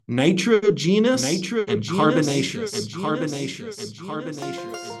nitrogenous, and carbonaceous.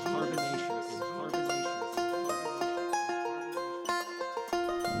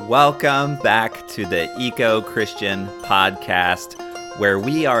 Welcome back to the Eco Christian Podcast, where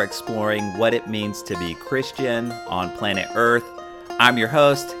we are exploring what it means to be Christian on planet Earth. I'm your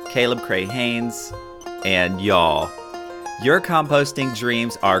host, Caleb Cray Haynes, and y'all, your composting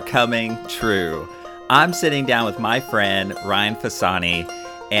dreams are coming true. I'm sitting down with my friend, Ryan Fasani,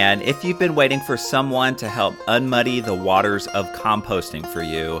 and if you've been waiting for someone to help unmuddy the waters of composting for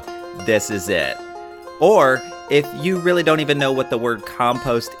you, this is it. Or if you really don't even know what the word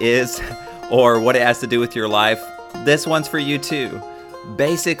compost is or what it has to do with your life, this one's for you too.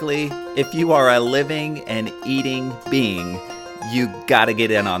 Basically, if you are a living and eating being, you gotta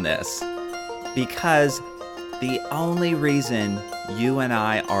get in on this. Because the only reason you and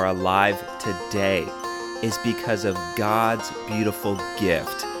I are alive today is because of God's beautiful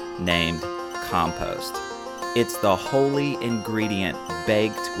gift named compost. It's the holy ingredient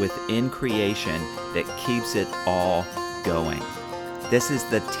baked within creation that keeps it all going. This is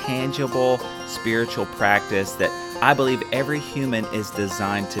the tangible spiritual practice that I believe every human is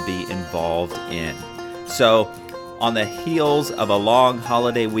designed to be involved in. So, on the heels of a long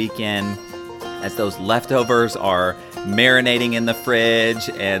holiday weekend, as those leftovers are marinating in the fridge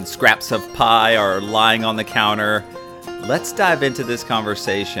and scraps of pie are lying on the counter, let's dive into this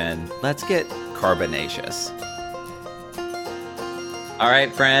conversation. Let's get carbonaceous. All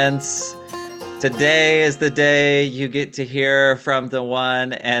right, friends. Today is the day you get to hear from the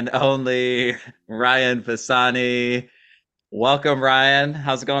one and only Ryan Fasani. Welcome, Ryan.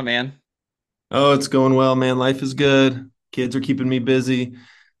 How's it going, man? Oh, it's going well, man. Life is good. Kids are keeping me busy.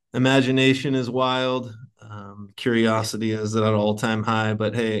 Imagination is wild. Curiosity is at an all-time high.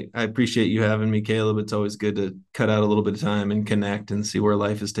 But hey, I appreciate you having me, Caleb. It's always good to cut out a little bit of time and connect and see where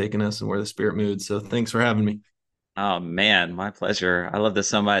life is taking us and where the spirit moves. So thanks for having me. Oh man, my pleasure. I love this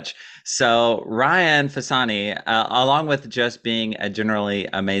so much. So Ryan Fasani, along with just being a generally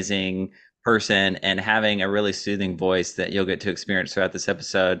amazing person and having a really soothing voice that you'll get to experience throughout this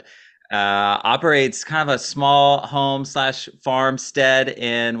episode, operates kind of a small home slash farmstead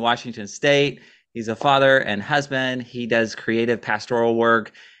in Washington State. He's a father and husband. He does creative pastoral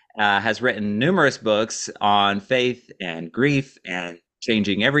work, has written numerous books on faith and grief and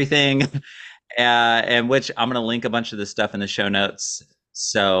changing everything. And which I'm going to link a bunch of this stuff in the show notes.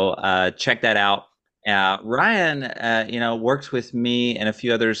 So check that out. Ryan, worked with me and a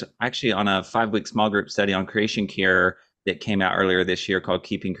few others actually on a 5-week small group study on creation care that came out earlier this year called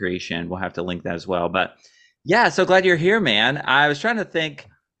Keeping Creation. We'll have to link that as well. But yeah, so glad you're here, man. I was trying to think,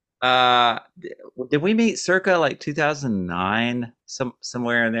 did we meet circa like 2009?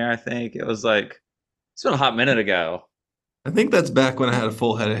 Somewhere in there, I think. It was like, it's been a hot minute ago. I think that's back when I had a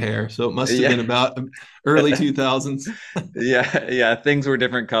full head of hair. So it must have Yeah. been about early 2000s. Yeah, things were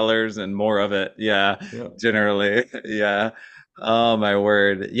different colors and more of it. Yeah, Yeah. generally. Yeah. Oh my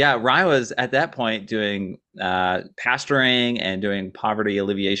word. Yeah, Ryan was at that point doing pastoring and doing poverty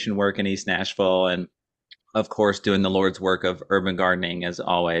alleviation work in East Nashville, and of course doing the Lord's work of urban gardening as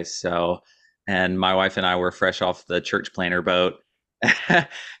always. So, and my wife and I were fresh off the church planter boat.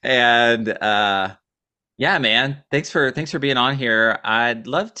 And yeah, man. Thanks for being on here. I'd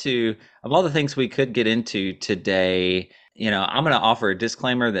love to, of all the things we could get into today, I'm going to offer a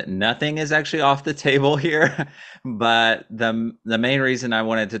disclaimer that nothing is actually off the table here. But the main reason I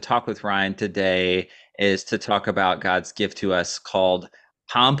wanted to talk with Ryan today is to talk about God's gift to us called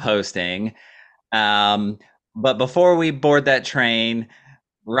composting. Um, but before we board that train,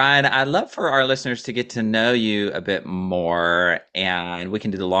 Ryan, I'd love for our listeners to get to know you a bit more, and we can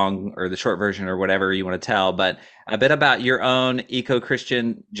do the long or the short version or whatever you want to tell, but a bit about your own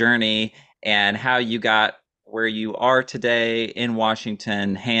eco-Christian journey and how you got where you are today in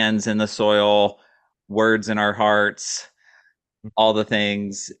Washington, hands in the soil, words in our hearts, all the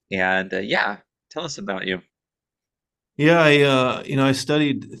things. And yeah, tell us about you. Yeah, I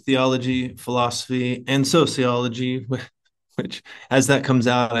studied theology, philosophy, and sociology, which, as that comes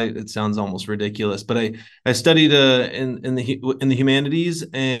out, it sounds almost ridiculous. But I studied in the humanities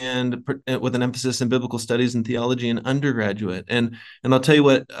and with an emphasis in biblical studies and theology in undergraduate. And I'll tell you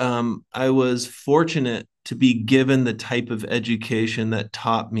what, I was fortunate to be given the type of education that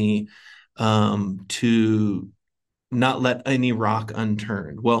taught me to not let any rock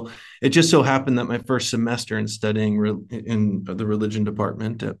unturned. Well, it just so happened that my first semester in studying in the religion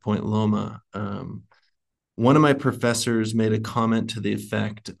department at Point Loma, one of my professors made a comment to the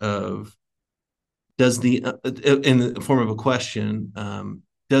effect of, does the in the form of a question,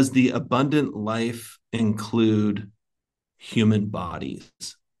 does the abundant life include human bodies?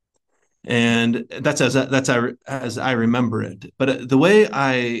 And that's as I remember it. But the way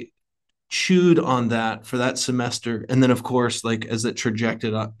I chewed on that for that semester, and then of course, like as it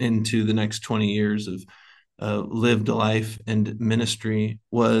trajected up into the next 20 years of lived life and ministry,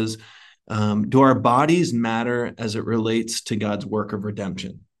 was do our bodies matter as it relates to God's work of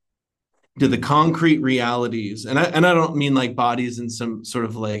redemption? To the Mm. concrete realities, and I don't mean like bodies in some sort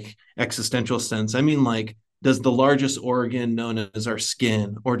of like existential sense. I mean, like, does the largest organ known as our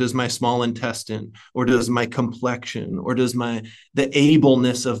skin, or does my small intestine, or does my complexion, or does my the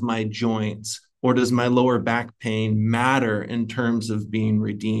ableness of my joints, or does my lower back pain matter in terms of being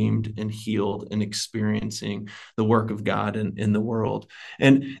redeemed and healed and experiencing the work of God in the world?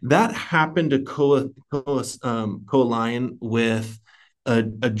 And that happened to co-align with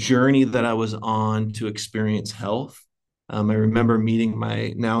a journey that I was on to experience health. I remember meeting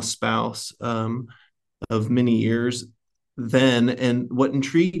my now spouse of many years then. And what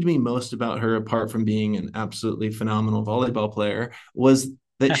intrigued me most about her, apart from being an absolutely phenomenal volleyball player, was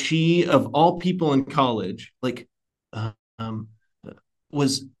that she, of all people in college, like, um,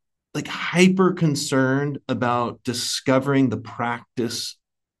 was like hyper concerned about discovering the practice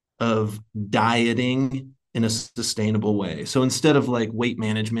of dieting in a sustainable way. So instead of like weight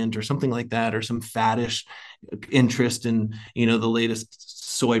management or something like that, or some faddish interest in, the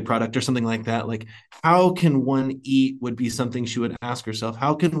latest soy product or something like that, like how can one eat would be something she would ask herself.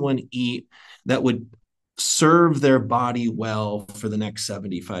 How can one eat that would serve their body well for the next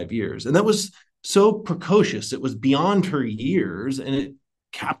 75 years? And that was so precocious. It was beyond her years, and it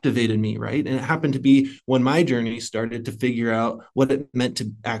captivated me, right? And it happened to be when my journey started to figure out what it meant to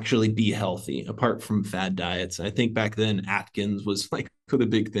actually be healthy, apart from fad diets. I think back then Atkins was like the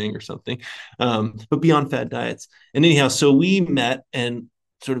big thing or something, but beyond fad diets. And anyhow, so we met and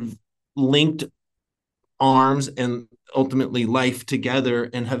sort of linked arms and ultimately life together,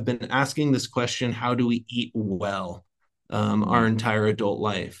 and have been asking this question: how do we eat well our Mm. entire adult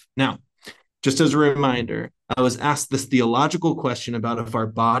life? Now, just as a reminder, I was asked this theological question about if our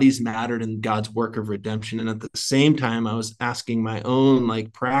bodies mattered in God's work of redemption. And at the same time, I was asking my own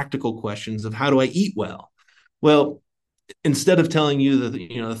like practical questions of how do I eat well? Well, instead of telling you the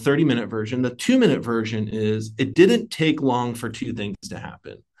 30-minute version, the 2-minute version is it didn't take long for two things to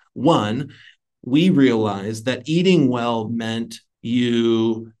happen. One, we realized that eating well meant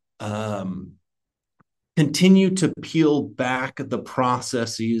you continue to peel back the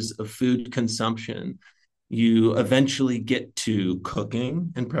processes of food consumption. You eventually get to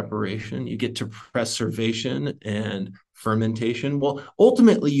cooking and preparation, you get to preservation and fermentation. Well,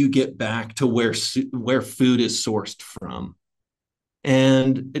 ultimately you get back to where food is sourced from.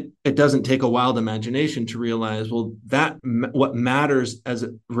 And it doesn't take a wild imagination to realize, well, that what matters as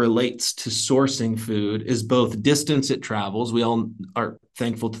it relates to sourcing food is both distance it travels. We all are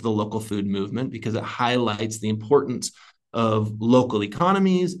thankful to the local food movement because it highlights the importance of local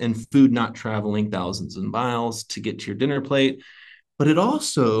economies and food not traveling thousands of miles to get to your dinner plate. But it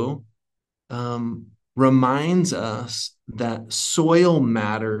also um, reminds us that soil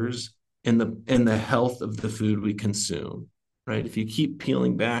matters in the health of the food we consume. Right? If you keep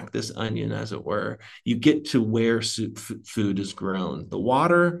peeling back this onion, as it were, you get to where food is grown: the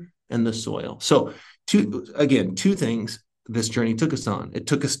water and the soil. So, two things this journey took us on. It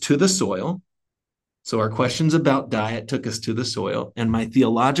took us to the soil. So our questions about diet took us to the soil, and my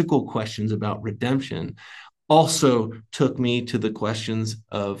theological questions about redemption also took me to the questions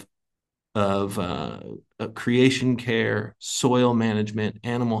of creation care, soil management,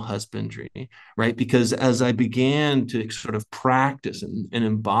 animal husbandry, right? Because as I began to sort of practice and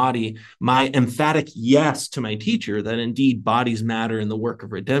embody my emphatic yes to my teacher that indeed bodies matter in the work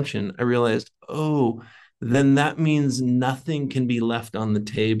of redemption, I realized, oh, then that means nothing can be left on the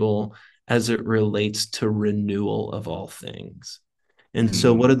table as it relates to renewal of all things. And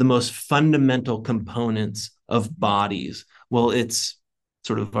so, what Mm. are the most fundamental components of bodies? Well, it's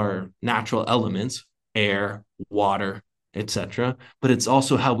sort of our natural elements: air, water, etc. But it's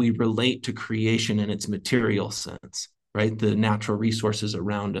also how we relate to creation in its material sense, right? The natural resources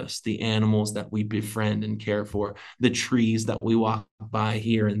around us, the animals that we befriend and care for, the trees that we walk by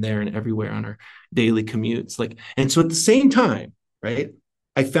here and there and everywhere on our daily commutes. Like, and so at the same time, right,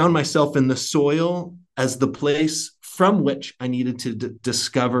 I found myself in the soil as the place from which I needed to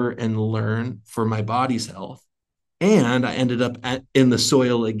discover and learn for my body's health. And I ended up in the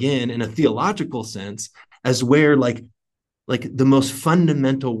soil again in a theological sense as where like the most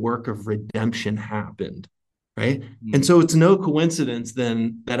fundamental work of redemption happened, right? And Mm. so it's no coincidence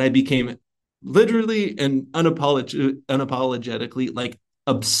then that I became literally and unapologetically like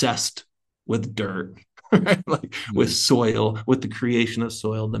obsessed with dirt. right? Like with Hmm. soil, with the creation of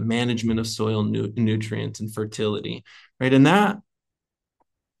soil, the management of soil nutrients and fertility, right? And that,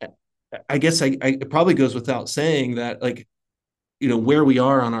 I guess, it probably goes without saying that, like, where we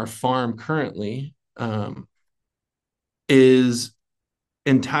are on our farm currently, is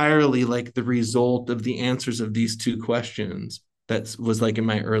entirely like the result of the answers of these two questions that was like in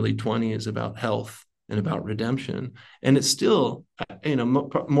my early 20s about health and about redemption. And it's still,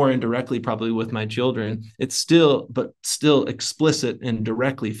 more indirectly probably with my children, it's still, but still explicit and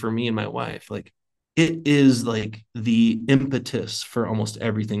directly for me and my wife. Like, it is like the impetus for almost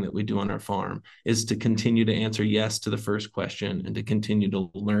everything that we do on our farm is to continue to answer yes to the first question and to continue to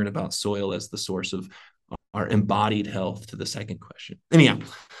learn about soil as the source of our embodied health to the second question. Anyhow,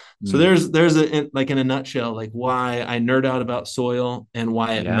 so Hmm. there's a, like, in a nutshell, like why I nerd out about soil and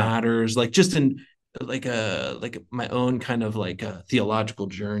why it Yeah. matters, like just in like my own kind of like a theological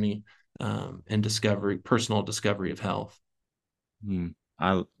journey, and discovery, personal discovery of health. Hmm.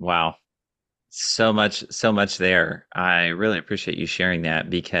 Wow. So much there. I really appreciate you sharing that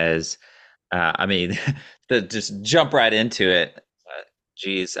because, I mean, to just jump right into it.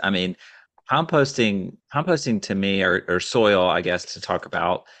 Geez, I mean, composting to me, or soil, I guess, to talk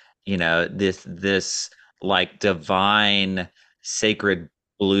about, this like divine, sacred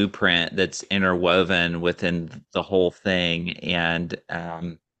blueprint that's interwoven within the whole thing, and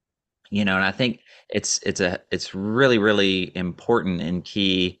and I think it's really really important and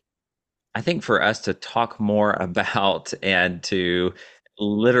key, I think, for us to talk more about and to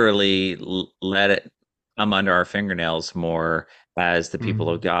literally let it come under our fingernails more as the people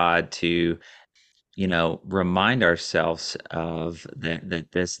of Mm, God, to remind ourselves of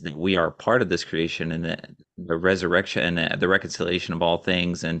that we are part of this creation, and that the resurrection and the reconciliation of all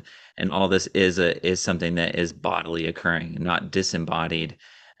things, and all this is something that is bodily occurring, not disembodied,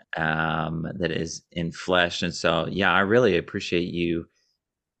 that is in flesh. And so, yeah, I really appreciate you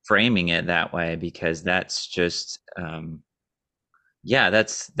framing it that way, because that's just, yeah,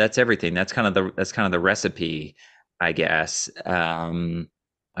 that's everything. That's kind of the recipe, I guess. I'm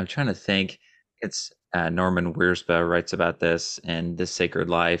trying to think. It's Norman Wiersbe writes about this in This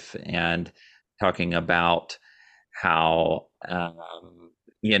Sacred Life, and talking about how,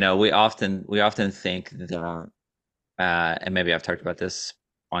 we often think that, and maybe I've talked about this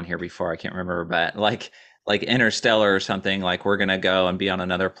on here before, I can't remember, but like Interstellar or something, like we're gonna go and be on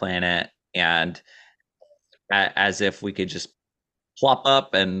another planet, and as if we could just plop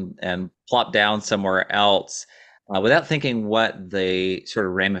up and plop down somewhere else, without thinking what the sort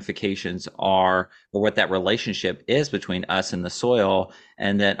of ramifications are, or what that relationship is between us and the soil,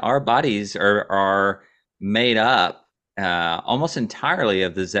 and that our bodies are made up, almost entirely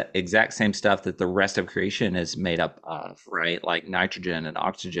of the exact same stuff that the rest of creation is made up of, right? Like nitrogen and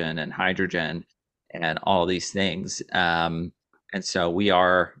oxygen and hydrogen and all these things. And so we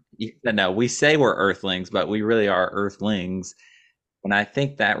are, we say we're earthlings, but we really are earthlings. And I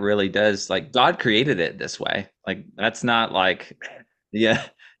think that really does, like, God created it this way. Like, that's not like, yeah,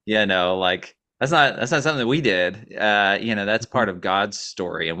 like, that's not something that we did. That's part mhm. of God's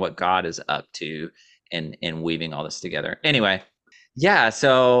story and what God is up to in weaving all this together. Anyway, yeah,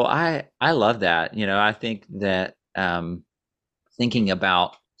 so I love that. I think that, thinking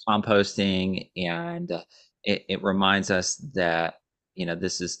about composting, and it reminds us that,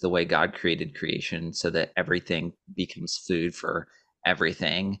 this is the way God created creation, so that everything becomes food for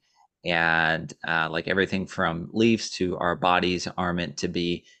everything. And like everything from leaves to our bodies are meant to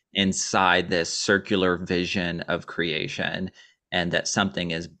be inside this circular vision of creation, and that something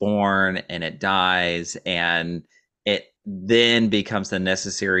is born and it dies, and it then becomes the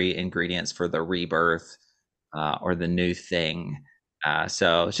necessary ingredients for the rebirth, or the new thing.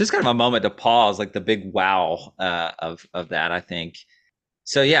 So it's just kind of a moment to pause, like the big wow, of that, I think.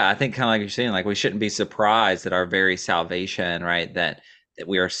 So yeah, I think, kind of like you're saying, like we shouldn't be surprised that our very salvation, right? That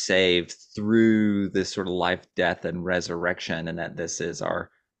we are saved through this sort of life, death, and resurrection, and that this is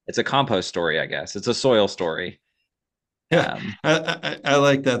it's a compost story, I guess. It's a soil story. Yeah, Um, I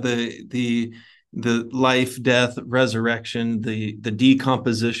like that, the life, death, resurrection, the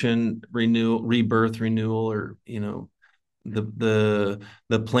decomposition, renewal, rebirth, renewal, or the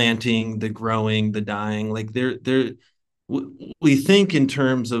planting, the growing, the dying. Like, we think in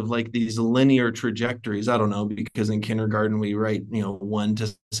terms of like these linear trajectories. I don't know, because in kindergarten we write 1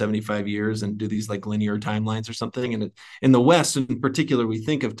 to 75 years and do these like linear timelines or something. And in the West in particular, we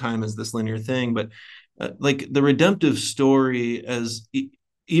think of time as this linear thing. But like the redemptive story, as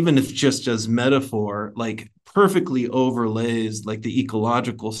even if just as metaphor, like perfectly overlays like the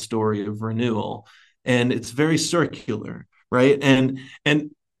ecological story of renewal, and it's very circular, right? And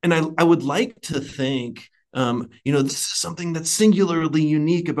and I would like to think, this is something that's singularly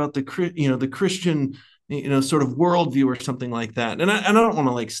unique about the Christian, sort of worldview or something like that. And I don't want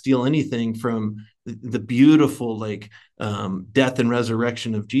to like steal anything from the beautiful like death and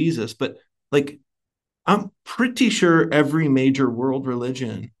resurrection of Jesus, but like I'm pretty sure every major world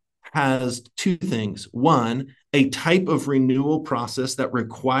religion has two things. One, a type of renewal process that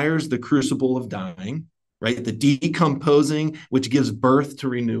requires the crucible of dying, right? The decomposing, which gives birth to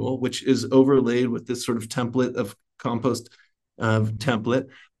renewal, which is overlaid with this sort of template of compost template.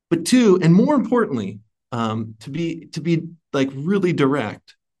 But two, and more importantly, to be like really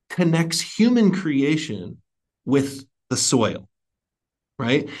direct, connects human creation with the soil,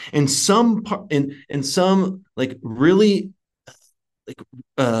 right? And some part in some like really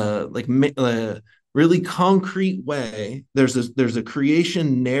like like really concrete way, there's a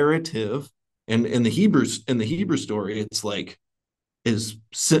creation narrative, and in the Hebrew story, it's like it's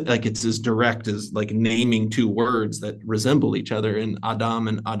as direct as like naming two words that resemble each other in Adam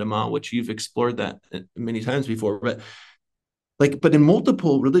and Adamah, which you've explored that many times before. But in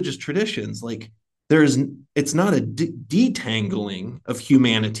multiple religious traditions, like there's it's not a detangling of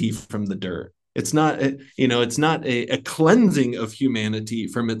humanity from the dirt. It's not a cleansing of humanity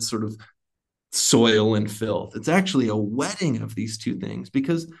from its sort of soil and filth. It's actually a wedding of these two things,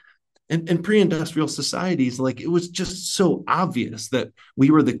 because in pre-industrial societies, like it was just so obvious that we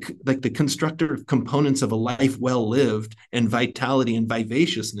were the constructor of components of a life well lived, and vitality and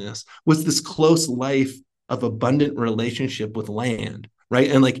vivaciousness was this close life of abundant relationship with land, right?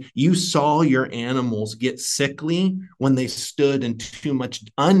 And like you saw your animals get sickly when they stood in too much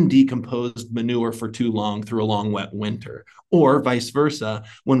undecomposed manure for too long through a long wet winter, or vice versa,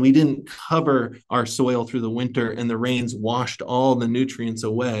 when we didn't cover our soil through the winter and the rains washed all the nutrients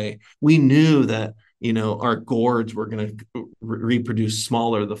away. We knew that our gourds were going to reproduce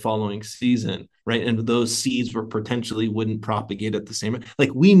smaller the following season, right? And those seeds were potentially wouldn't propagate at the same. Like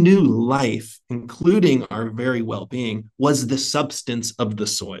we knew life, including our very well-being, was the substance of the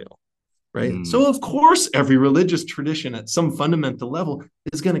soil, right? Mm. So of course, every religious tradition at some fundamental level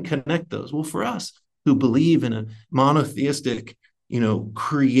is going to connect those. Well, for us who believe in a monotheistic,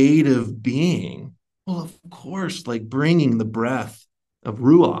 creative being, well, of course, like bringing the breath of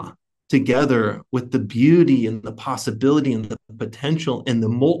Ruah together with the beauty and the possibility and the potential and the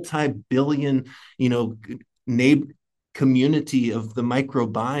multi-billion, you know, community of the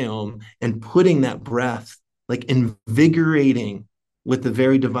microbiome, and putting that breath, like invigorating with the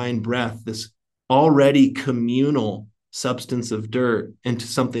very divine breath, this already communal substance of dirt into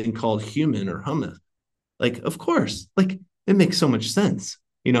something called human or humus. Like, of course, like it makes so much sense,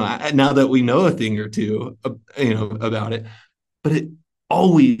 now that we know a thing or two, about it. But it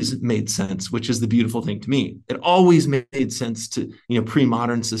always made sense, which is the beautiful thing to me. It always made sense to,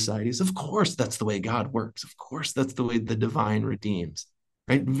 pre-modern societies. Of course, that's the way God works. Of course, that's the way the divine redeems,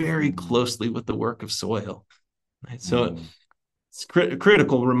 right? Very Mm. closely with the work of soil, right? So Mm. it's a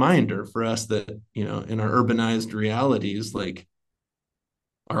critical reminder for us that, in our urbanized realities, like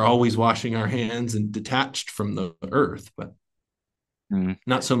are always washing our hands and detached from the earth, but Mm.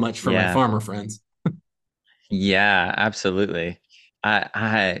 not so much for my Yeah. farmer friends. Yeah, absolutely.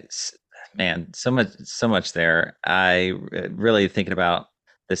 Man, so much there. Really thinking about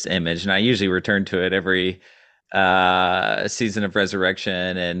this image, and I usually return to it every season of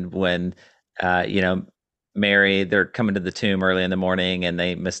resurrection. And when, you know, Mary, they're coming to the tomb early in the morning, and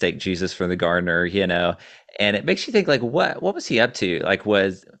they mistake Jesus for the gardener, and it makes you think, like, what was he up to? Like,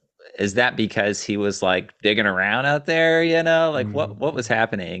 is that because he was like digging around out there? Like what was Mm-hmm.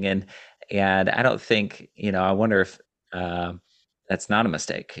 happening? And I don't think, I wonder if uh, that's not a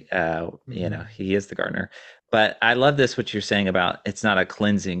mistake. Mm-hmm. He is the gardener. But I love this what you're saying about it's not a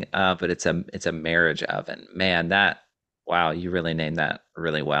cleansing of, but it's a marriage of. And man, that wow, you really named that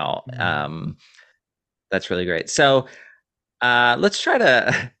really well. That's really great. So let's try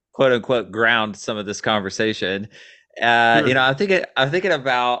to quote unquote ground some of this conversation. Sure. I'm thinking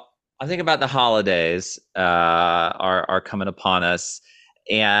about the holidays are coming upon us,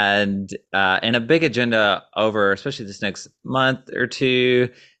 and a big agenda over, especially this next month or two,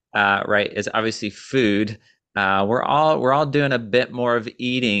 right, is obviously food. We're all doing a bit more of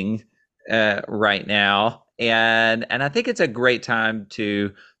eating right now, and I think it's a great time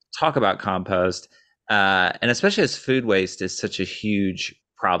to talk about compost, and especially as food waste is such a huge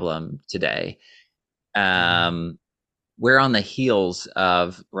problem today. Mm-hmm. Um, we're on the heels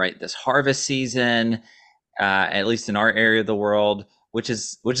of right this harvest season, at least in our area of the world, which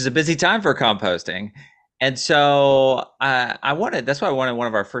is a busy time for composting. And so I wanted, that's why I wanted one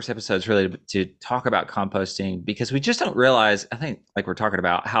of our first episodes really to talk about composting, because we just don't realize, I think, like we're talking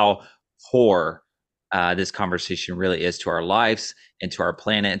about, how core this conversation really is to our lives and to our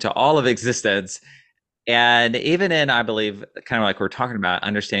planet and to all of existence. And even in, I believe, kind of like we're talking about,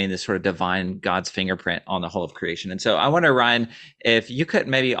 understanding this sort of divine God's fingerprint on the whole of creation. And so I wonder, Ryan, if you could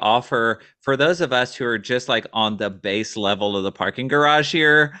maybe offer for those of us who are just like on the base level of the parking garage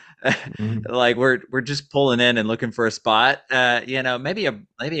here, Mhm. like we're just pulling in and looking for a spot, maybe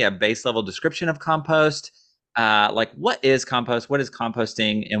a base level description of compost. Like what is compost? What is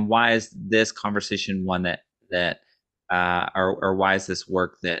composting? And why is this conversation one or why is this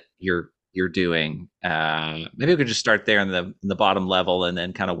work that you're doing? Maybe we could just start there in the bottom level and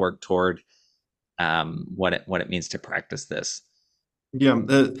then kind of work toward what it means to practice this. Yeah,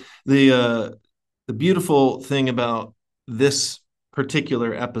 the beautiful thing about this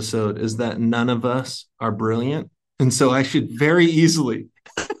particular episode is that none of us are brilliant, and so I should very easily,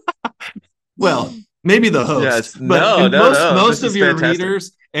 well, maybe the host, Yes. but No, and no, most no. most This of is your fantastic.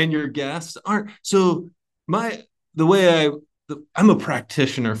 readers and your guests aren't. So my the way I'm a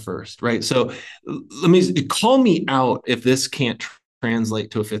practitioner first, right? So let me call me out if this can't translate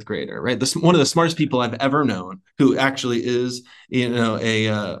to a fifth grader, right? This one of the smartest people I've ever known, who actually is,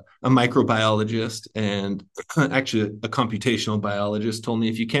 a microbiologist and actually a computational biologist, told me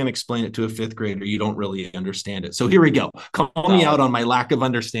if you can't explain it to a fifth grader, you don't really understand it. So here we go. Call me out Solid. on my lack of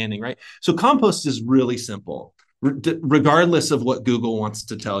understanding, right? So compost is really simple, regardless of what Google wants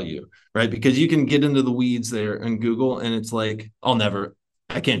to tell you, right? Because you can get into the weeds there in Google and it's like,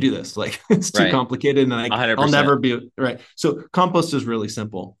 I can't do this. Like it's too Right. complicated and A hundred I'll percent. never be right. So compost is really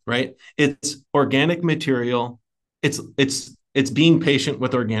simple, right? It's organic material. It's being patient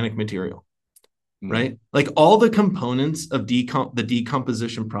with organic material, Mm. right? Like all the components of the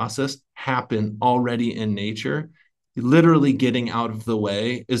decomposition process happen already in nature. Literally getting out of the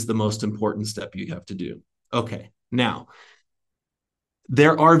way is the most important step you have to do. Okay. Now,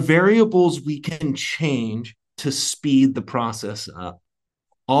 there are variables we can change to speed the process up.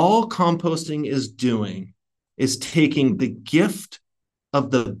 All composting is doing is taking the gift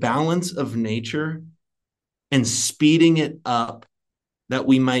of the balance of nature and speeding it up that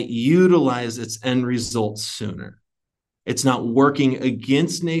we might utilize its end result sooner. It's not working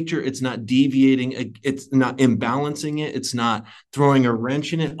against nature. It's not deviating. It's not imbalancing it. It's not throwing a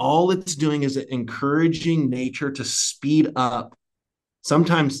wrench in it. All it's doing is encouraging nature to speed up,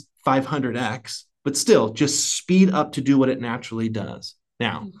 sometimes 500x, but still just speed up to do what it naturally does.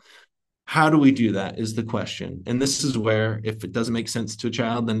 Now, how do we do that is the question. And this is where, if it doesn't make sense to a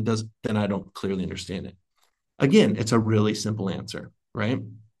child, then I don't clearly understand it. Again, it's a really simple answer, right?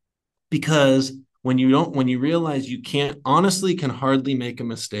 Because when you realize you can't honestly can hardly make a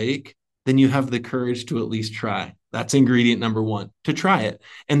mistake, then you have the courage to at least try. That's ingredient number one, to try it.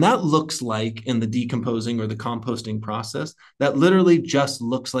 And that looks like, in the decomposing or the composting process, that literally just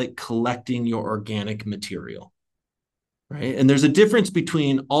looks like collecting your organic material, right? And there's a difference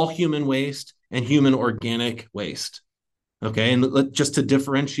between all human waste and human organic waste. Okay. And just to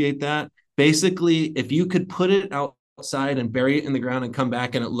differentiate that, basically, if you could put it outside and bury it in the ground and come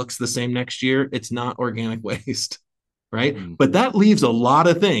back and it looks the same next year, it's not organic waste, right? Mm. But that leaves a lot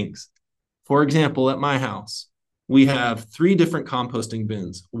of things. For example, at my house, we have three different composting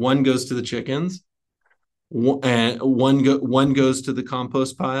bins. One goes to the chickens, and one goes to the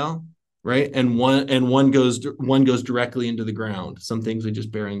compost pile, right? And one goes directly into the ground. Some things we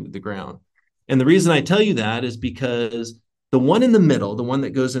just bury into the ground. And the reason I tell you that is because the one in the middle, the one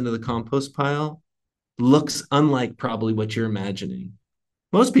that goes into the compost pile, looks unlike probably what you're imagining.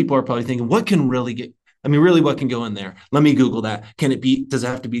 Most people are probably thinking, what can really get, I mean, really, what can go in there? Let me Google that. Does it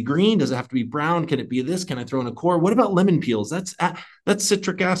have to be green? Does it have to be brown? Can it be this? Can I throw in a core? What about lemon peels? That's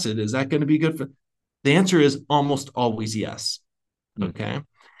citric acid. Is that going to be good for? The answer is almost always yes. Mm. Okay.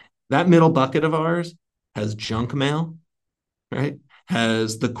 That middle bucket of ours has junk mail, right?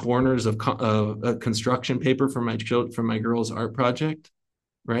 Has the corners of construction paper from my girl's art project,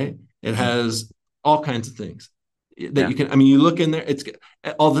 right? It Mm. has all kinds of things that Yeah. you can. I mean, you look in there. It's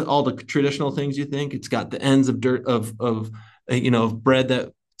all the traditional things you think. It's got the ends of dirt of bread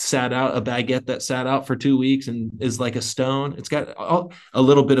that sat out, a baguette that sat out for 2 weeks and is like a stone. It's got a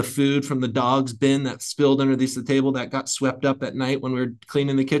little bit of food from the dog's bin that spilled underneath the table that got swept up at night when we were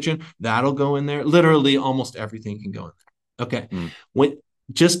cleaning the kitchen. That'll go in there. Literally, almost everything can go in there. Okay, Mm. when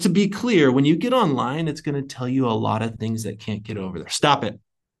just to be clear, when you get online, it's going to tell you a lot of things that can't get over there. Stop it.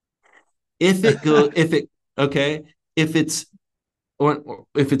 If it okay, if it's or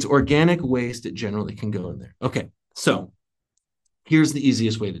if it's organic waste, it generally can go in there. Okay, so here's the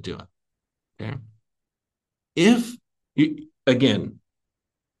easiest way to do it. Okay, If you, again,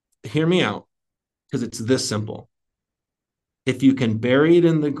 hear me out because it's this simple. If you can bury it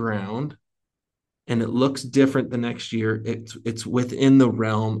in the ground and it looks different the next year, it's within the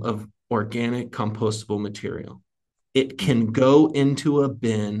realm of organic compostable material. It Mm. can go into a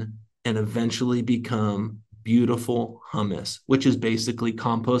bin and eventually become beautiful humus, which is basically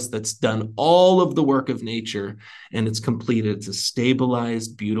compost that's done all of the work of nature and it's completed. It's a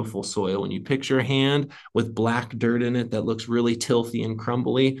stabilized, beautiful soil. When you picture a hand with black dirt in it that looks really tilthy and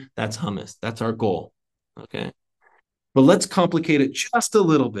crumbly, that's humus. That's our goal. Okay. But let's complicate it just a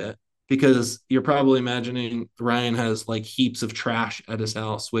little bit because you're probably imagining Ryan has like heaps of trash at his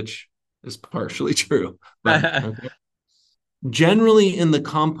house, which is partially true. But okay. Generally, in the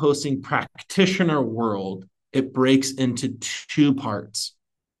composting practitioner world, it breaks into two parts: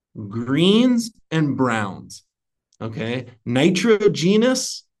 greens and browns. Okay.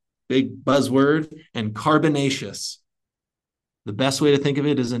 Nitrogenous, big buzzword, and carbonaceous. The best way to think of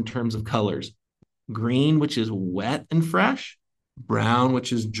it is in terms of colors: green, which is wet and fresh; brown,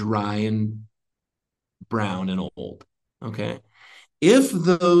 which is dry and brown and old. Okay. If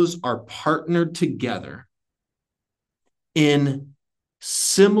those are partnered together in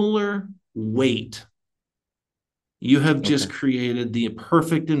similar weight, you have Okay. just created the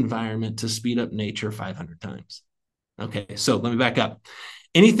perfect environment to speed up nature 500 times. Okay, so let me back up.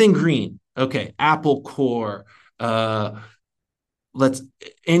 Anything green, okay, apple core, let's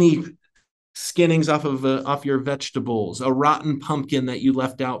any skinnings off your vegetables, a rotten pumpkin that you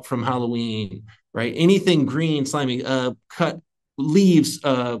left out from Halloween, right? Anything green, slimy, cut leaves,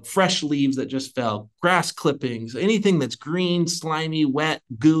 fresh leaves that just fell, grass clippings, anything that's green, slimy, wet,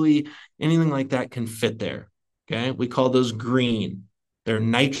 gooey, anything like that can fit there. Okay, we call those green. They're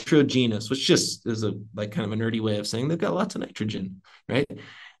nitrogenous, which just is a like kind of a nerdy way of saying they've got lots of nitrogen, right?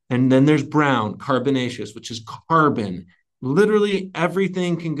 And then there's brown, carbonaceous, which is carbon. Literally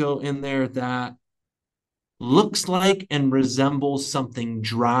everything can go in there that looks like and resembles something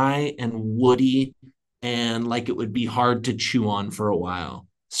dry and woody and like it would be hard to chew on for a while.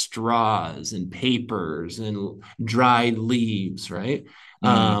 Straws and papers and dried leaves, right? Mm.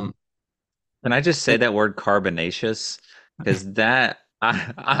 Um, Can I just say that word carbonaceous? Because that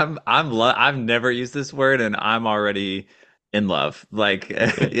I've never used this word and I'm already in love. Like,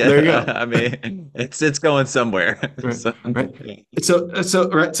 okay, there you yeah, go. I mean, it's going somewhere. Right, So,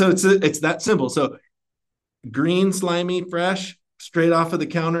 right. So it's that simple. So green, slimy, fresh, straight off of the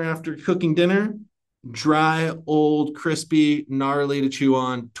counter after cooking dinner. Dry, old, crispy, gnarly to chew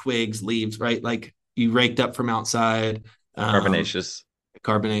on, twigs, leaves, right? Like you raked up from outside, um, carbonaceous.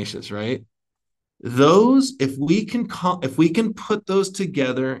 carbonaceous, right? Those, if we can put those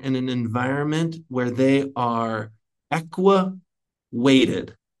together in an environment where they are equa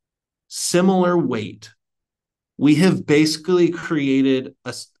weighted, similar weight, we have basically created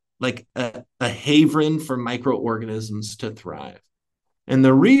a haven for microorganisms to thrive. And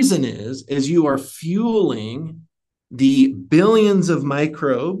the reason is you are fueling the billions of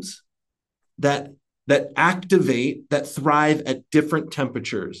microbes that that thrive at different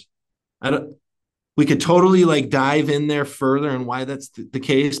temperatures. I don't We could totally like dive in there further and why that's the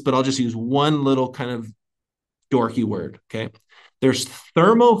case, but I'll just use one little kind of dorky word, okay? There's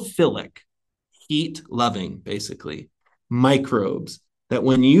thermophilic, heat loving, basically, microbes that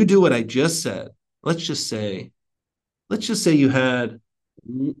when you do what I just said, let's just say, let's just say you had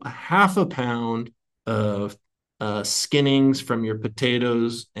half a pound of skinnings from your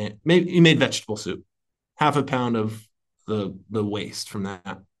potatoes, and maybe you made vegetable soup, half a pound of the waste from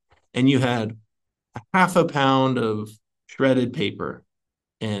that, and you had half a pound of shredded paper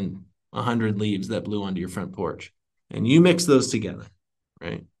and 100 leaves that blew onto your front porch, and you mix those together,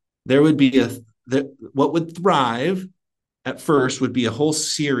 right? There would be what would thrive at first would be a whole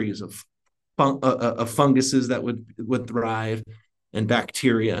series of funguses that would thrive and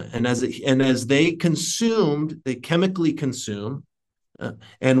bacteria, and as they consumed, they chemically consume,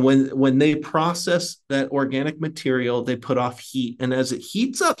 and when they process that organic material, they put off heat, and as it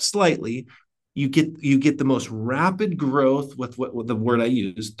heats up slightly, you get the most rapid growth with the word I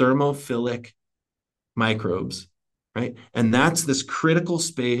use, thermophilic microbes, right? And that's this critical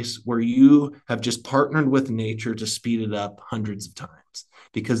space where you have just partnered with nature to speed it up hundreds of times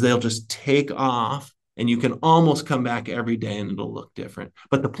because they'll just take off and you can almost come back every day and it'll look different.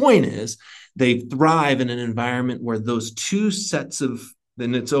 But the point is, they thrive in an environment where those two sets of,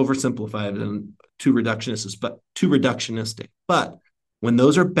 then it's oversimplified and too reductionistic. But when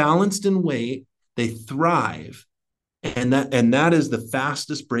those are balanced in weight, they thrive, and that is the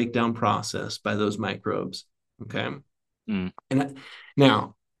fastest breakdown process by those microbes. Okay. Mm. And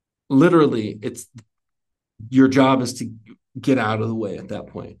now literally Your job is to get out of the way at that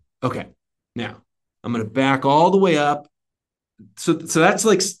point. Okay. Now, I'm going to back all the way up. So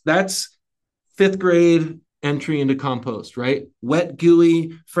that's fifth grade entry into compost, right? Wet,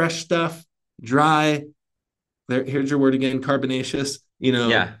 gooey, fresh stuff, dry. Here's your word again, carbonaceous,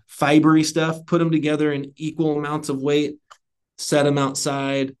 Yeah. fibery stuff. Put them together in equal amounts of weight, set them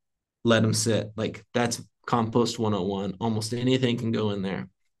outside, let them sit. Like that's compost 101. Almost anything can go in there.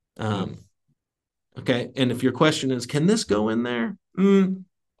 Mm. Um, okay. And if your question is, can this go in there?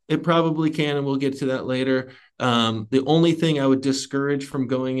 It probably can, and we'll get to that later. The only thing I would discourage from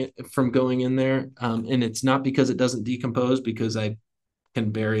going in there, and it's not because it doesn't decompose, because I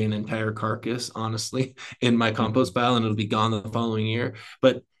can bury an entire carcass, honestly, in my Mm. compost pile and it'll be gone the following year.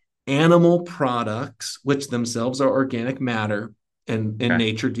 But animal products, which themselves are organic matter and in Okay.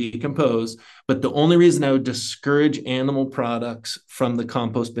 nature decompose. But the only reason I would discourage animal products from the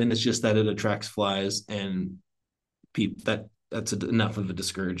compost bin is just that it attracts flies and people that's enough of a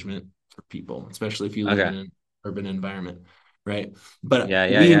discouragement for people, especially if you live in Okay. an urban environment, right? But Yeah.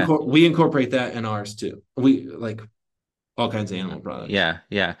 Yeah. we Yeah. incorporate we incorporate that in ours too. We like all kinds of animal products. Yeah.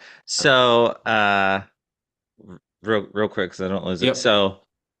 Yeah. So, real quick, so I don't lose it. Yep. So,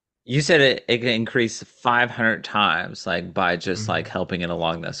 you said it can increase 500 times, like by just like Mhm. helping it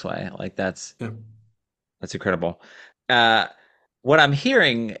along this way. Like Yeah. that's incredible. Uh, what I'm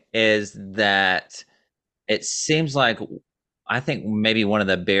hearing is that it seems like I think maybe one of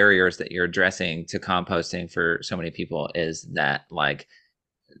the barriers that you're addressing to composting for so many people is that like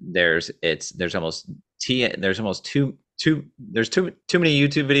there's almost there's almost too many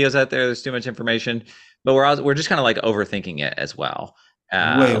YouTube videos out there. There's too much information, but we're just kind of like overthinking it as well.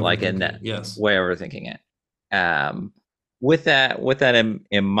 Way Like in overthinking it. that Yes. way overthinking it. With that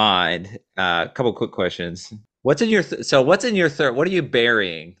in mind, a couple quick questions. What's in your third? What are you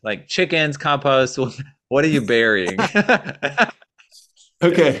burying? Like chickens, compost? What are you burying?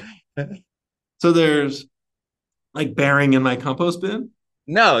 Okay. So there's like bearing in my compost bin.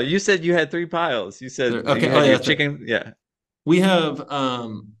 No, you said you had three piles. You said Okay. you Oh had yeah, your that's right. chicken. Yeah. We have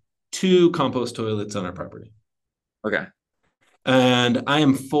two compost toilets on our property. Okay. And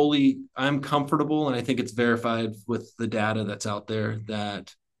I'm comfortable, and I think it's verified with the data that's out there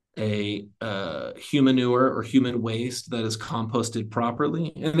that a human manure or human waste that is composted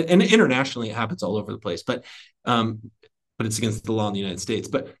properly, and internationally it happens all over the place, um, but it's against the law in the United States.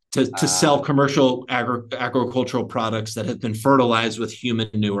 But to sell Uh, commercial agricultural products that have been fertilized with human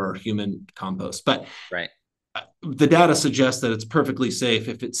manure or human compost, but right. the data suggests that it's perfectly safe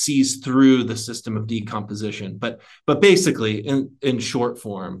if it sees through the system of decomposition. But basically, in short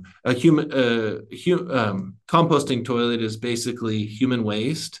form, a composting toilet is basically human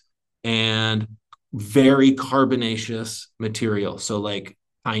waste and very carbonaceous material. So like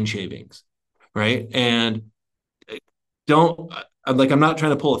pine shavings, right? And don't I'm not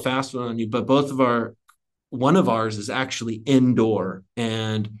trying to pull a fast one on you, but one of ours is actually indoor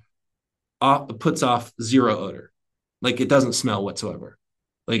and puts off zero odor. Like it doesn't smell whatsoever.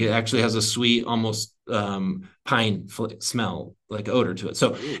 Like it Mm. actually has a sweet, almost pine smell, like odor to it.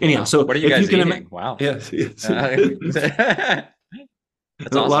 So Ooh, anyhow, wow. so What are you if you guys can imagine, eating? Wow. yes, yes.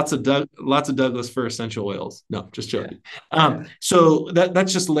 That's awesome. Lots of Douglas fir essential oils. No, just Yeah. joking. Yeah. So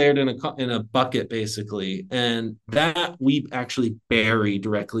that's just layered in a bucket basically, and that we actually bury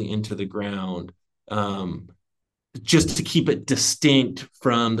directly into the ground. Um, just to keep it distinct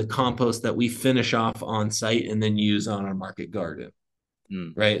from the compost that we finish off on site and then use on our market garden.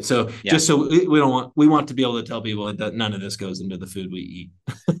 Mm. Right. So Yeah. just so we want to be able to tell people that none of this goes into the food we eat.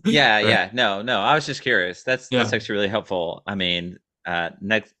 Yeah. Right. Yeah. No, no. I was just curious. That's Yeah. actually really helpful. I mean,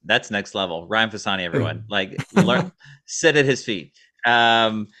 that's next level. Ryan Fasani, everyone. Like learn sit at his feet.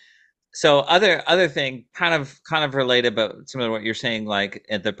 Um, so other thing kind of related but similar to what you're saying like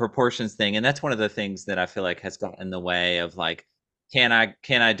the proportions thing, and that's one of the things that I feel like has gotten in the way of like can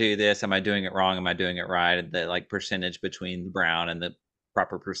I do this, am I doing it wrong, am I doing it right, the like percentage between the brown and the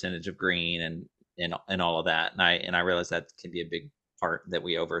proper percentage of green and all of that, and I realize that can be a big part that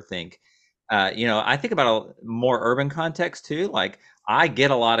we overthink. I think about a more urban context too, like I get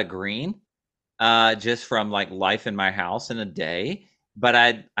a lot of green just from like life in my house in a day, but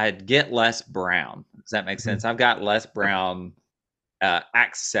I'd get less brown. Does that make sense? I've got less brown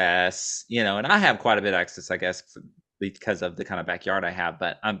access, and I have quite a bit of access, I guess, because of the kind of backyard I have.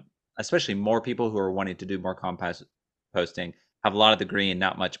 But I'm especially more people who are wanting to do more compost posting have a lot of the green,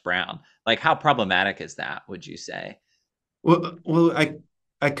 not much brown. Like, how problematic is that? Would you say? Well,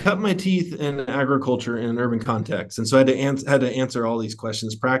 I cut my teeth in agriculture in an urban context, and so I had to answer all these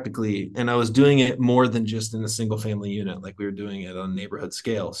questions practically. And I was doing it more than just in a single family unit, like we were doing it on a neighborhood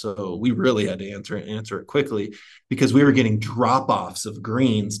scale. So we really had to answer it quickly because we were getting drop offs of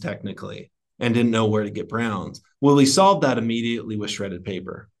greens technically and didn't know where to get browns. Well, we solved that immediately with shredded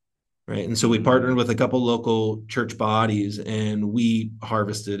paper. Right. And so we partnered with a couple local church bodies and we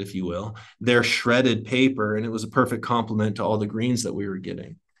harvested, if you will, their shredded paper. And it was a perfect complement to all the greens that we were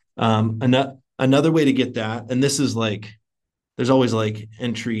getting. Another way to get that, and this is like, there's always like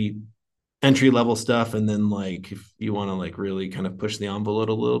entry level stuff. And then like, if you want to like really kind of push the envelope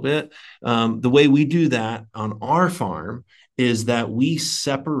a little bit, the way we do that on our farm is that we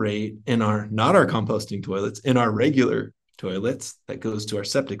separate in our, not our composting toilets, in our regular toilets that goes to our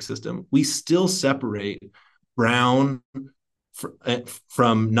septic system, we still separate brown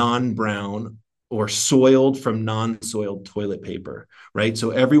from non-brown or soiled from non-soiled toilet paper, right? So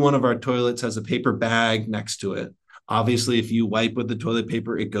every one of our toilets has a paper bag next to it. Obviously, if you wipe with the toilet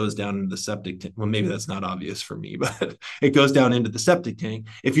paper, it goes down into the septic tank. Well, maybe that's not obvious for me, but it goes down into the septic tank.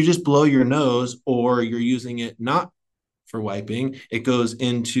 If you just blow your nose or you're using it not for wiping, it goes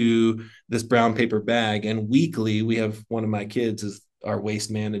into this brown paper bag. And weekly, we have one of my kids is our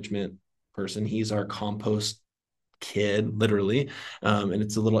waste management person. He's our compost kid, literally. And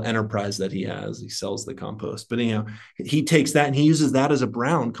it's a little enterprise that he has. He sells the compost. But anyhow, he takes that and he uses that as a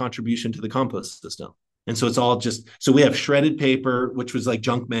brown contribution to the compost system. And so it's all just, so we have shredded paper, which was like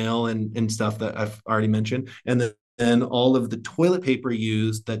junk mail and stuff that I've already mentioned. And then all of the toilet paper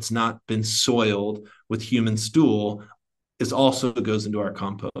used that's not been soiled with human stool is also goes into our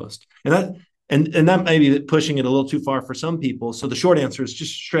compost. And that may be pushing it a little too far for some people. So the short answer is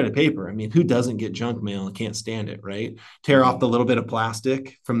just shredded paper. I mean, who doesn't get junk mail and can't stand it, right? Tear off the little bit of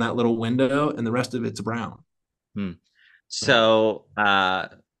plastic from that little window, and the rest of it's brown. Hmm. Right. So,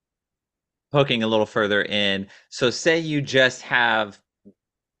 poking a little further in, so say you just have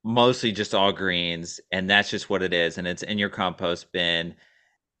mostly just all greens, and that's just what it is, and it's in your compost bin.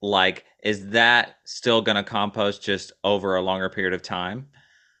 Like, is that still going to compost just over a longer period of time?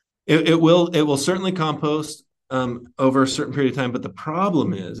 It will certainly compost over a certain period of time, but the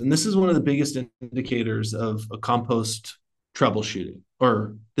problem is, and this is one of the biggest indicators of a compost troubleshooting,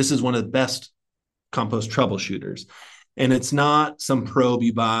 or this is one of the best compost troubleshooters. And it's not some probe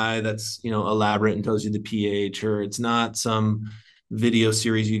you buy that's, elaborate and tells you the pH, or it's not some video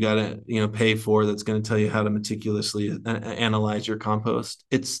series you got to, pay for that's going to tell you how to meticulously analyze your compost.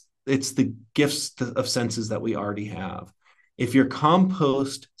 It's the gifts of senses that we already have. If your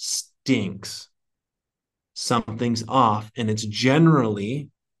compost stinks, something's off, and it's generally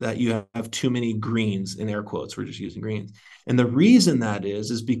that you have too many greens, in air quotes, we're just using greens. And the reason that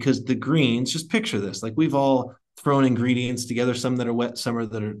is because the greens, just picture this, like we've all thrown ingredients together, some that are wet, some are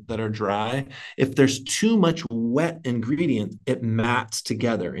that are dry. If there's too much wet ingredient, it mats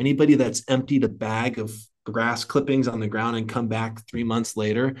together. Anybody that's emptied a bag of grass clippings on the ground and come back 3 months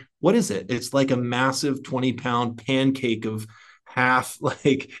later, what is it? It's like a massive 20-pound pancake of half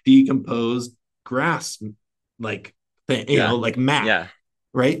like decomposed grass, like thing, Yeah. like mat, Yeah.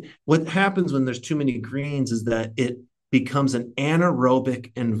 right? What happens when there's too many greens is that it becomes an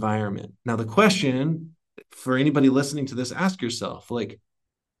anaerobic environment. Now, the question for anybody listening to this, ask yourself, like,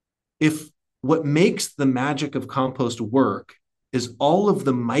 if what makes the magic of compost work is all of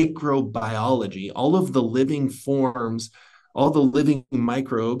the microbiology, all of the living forms, all the living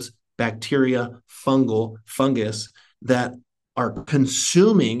microbes, bacteria, fungus that are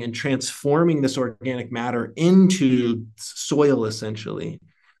consuming and transforming this organic matter into soil, essentially.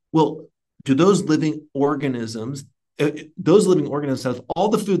 Well, do those living organisms have all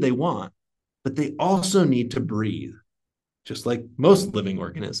the food they want, but they also need to breathe, just like most living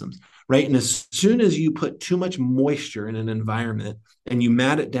organisms, right? And as soon as you put too much moisture in an environment and you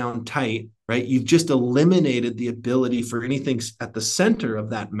mat it down tight, right, you've just eliminated the ability for anything at the center of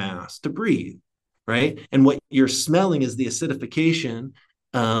that mass to breathe, right? And what you're smelling is the acidification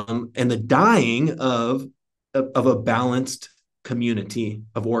and the dying of a balanced community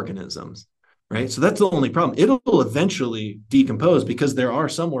of organisms. Right. So that's the only problem. It'll eventually decompose because there are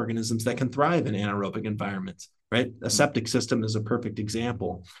some organisms that can thrive in anaerobic environments, right? A septic system is a perfect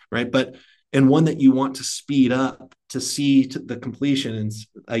example, right? But and one that you want to speed up to see the completion in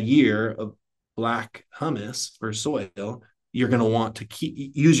a year of black humus or soil, you're going to want to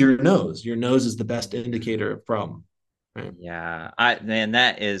use your nose. Your nose is the best indicator of problem, right? Yeah, man,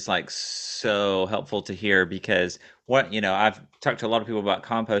 that is like so helpful to hear because I've talked to a lot of people about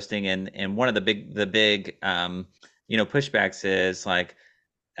composting and one of the big pushbacks is like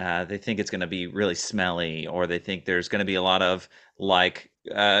they think it's going to be really smelly or they think there's going to be a lot of like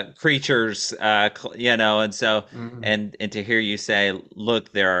creatures, and so Mm-hmm. and to hear you say,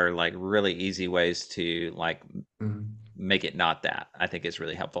 look, there are like really easy ways to like Mm-hmm. make it not that, I think is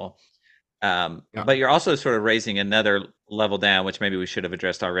really helpful. Yeah. But you're also sort of raising another level down, which maybe we should have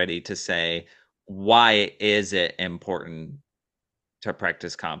addressed already, to say, why is it important to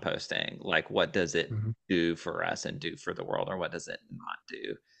practice composting? Like, what does it Mm-hmm. do for us and do for the world, or what does it not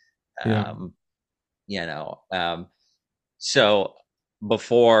do? Yeah. Um, you know, so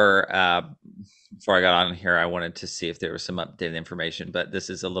before before I got on here, I wanted to see if there was some updated information, but this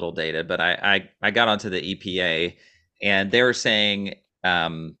is a little dated. But I got onto the EPA, and they were saying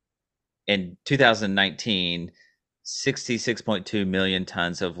in 2019, 66.2 million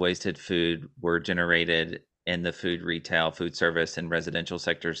tons of wasted food were generated in the food retail, food service, and residential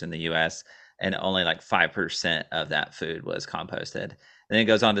sectors in the US, and only like 5% of that food was composted. And it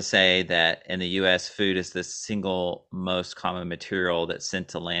goes on to say that in the US, food is the single most common material that's sent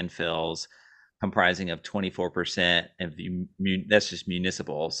to landfills, comprising of 24% of that's just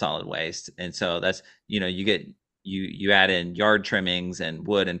municipal solid waste. And so that's, you get you add in yard trimmings and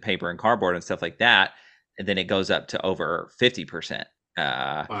wood and paper and cardboard and stuff like that, and then it goes up to over 50%.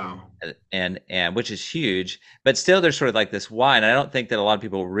 Uh, Wow. and which is huge, but still there's sort of like this why, and I don't think that a lot of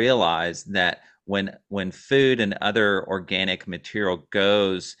people realize that when food and other organic material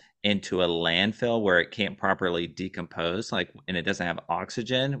goes into a landfill where it can't properly decompose, like, and it doesn't have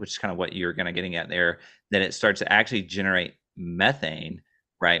oxygen, which is kind of what you're kind of getting at there, then it starts to actually generate methane,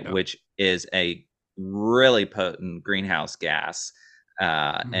 right, Yeah. which is a really potent greenhouse gas.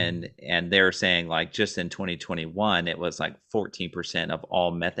 Mm-hmm. And they're saying like just in 2021, it was like 14% of all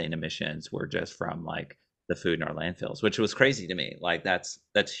methane emissions were just from like the food in our landfills, which was crazy to me. Like that's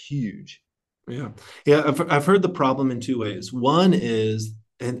huge. Yeah. Yeah. I've heard the problem in two ways. One is,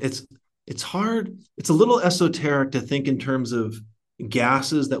 and it's hard, it's a little esoteric to think in terms of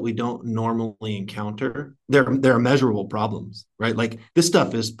gases that we don't normally encounter. There are measurable problems, right? Like this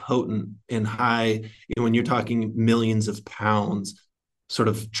stuff is potent and high, when you're talking millions of pounds sort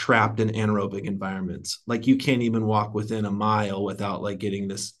of trapped in anaerobic environments. Like you can't even walk within a mile without like getting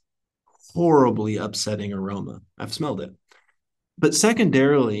this horribly upsetting aroma. I've smelled it. But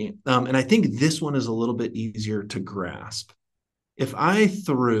secondarily, and I think this one is a little bit easier to grasp. If I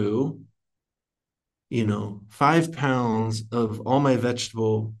threw, 5 pounds of all my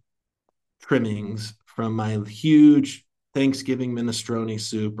vegetable trimmings from my huge Thanksgiving minestrone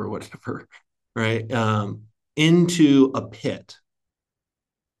soup or whatever, right, into a pit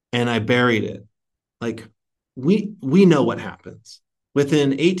and I buried it, like we know what happens.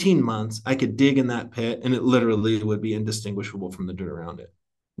 Within 18 months, I could dig in that pit and it literally would be indistinguishable from the dirt around it.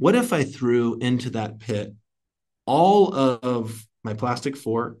 What if I threw into that pit all of my plastic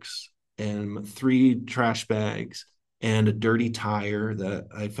forks and 3 trash bags and a dirty tire that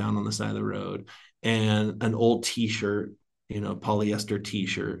I found on the side of the road and an old t-shirt, polyester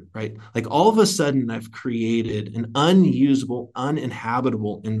t-shirt, right? Like all of a sudden I've created an unusable,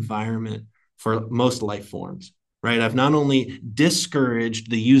 uninhabitable environment for most life forms, right? I've not only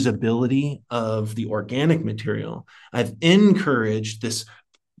discouraged the usability of the organic material, I've encouraged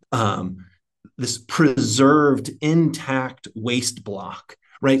um, this preserved intact waste block,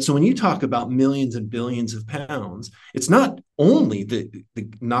 right? So when you talk about millions and billions of pounds, it's not only the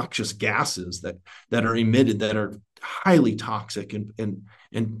noxious gases that are emitted that are highly toxic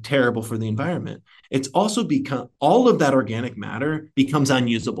and terrible for the environment. It's also become, all of that organic matter becomes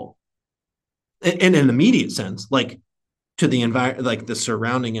unusable in an immediate sense, like to the environment, like the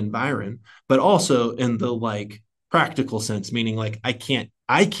surrounding environment, but also in the like practical sense, meaning like I can't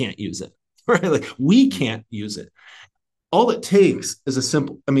use it, right? Like we can't use it. All it takes is a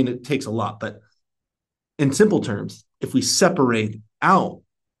simple, I mean, it takes a lot, but in simple terms, if we separate out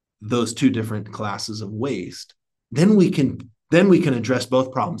those two different classes of waste, then we can address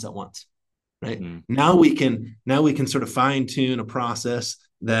both problems at once, right? Mm. Now we can sort of fine tune a process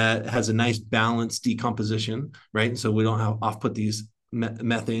that has a nice balanced decomposition, right? So we don't have off put these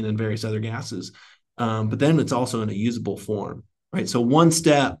methane and various other gases, but then it's also in a usable form, right? So one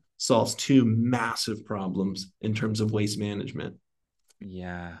step solves two massive problems in terms of waste management.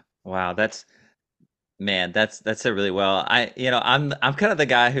 Yeah. Wow. That's a really well. I'm kind of the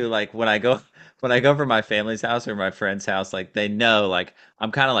guy who, like, when I go when I go over my family's house or my friend's house, like they know like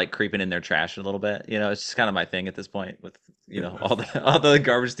I'm kind of like creeping in their trash a little bit. It's just kind of my thing at this point with Yeah. all the all the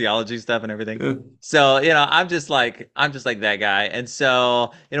garbage theology stuff and everything. So, I'm just like that guy. And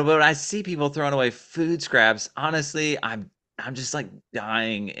so, but when I see people throwing away food scraps, honestly, I'm just like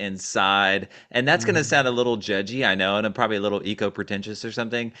dying inside. And that's going to Mm-hmm. sound a little judgy, I know, and I'm probably a little eco pretentious or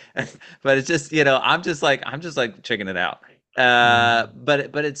something. But it's just, I'm just like checking it out. Mm-hmm.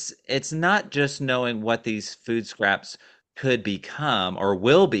 But it's not just knowing what these food scraps could become or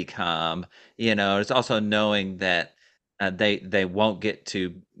will become. It's also knowing that they won't get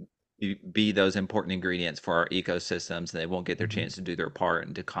to be those important ingredients for our ecosystems, and they won't get their Mm-hmm. chance to do their part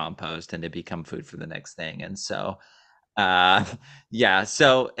and to compost and to become food for the next thing. And so, uh, yeah,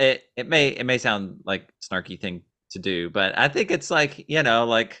 so it may sound like a snarky thing to do, but I think it's like,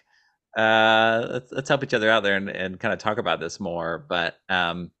 like let's help each other out there and kind of talk about this more. But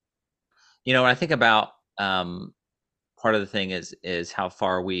when I think about part of the thing is how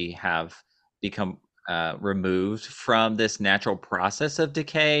far we have become removed from this natural process of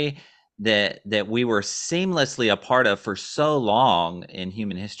decay that we were seamlessly a part of for so long in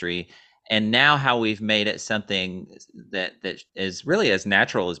human history, and now how we've made it something that is really as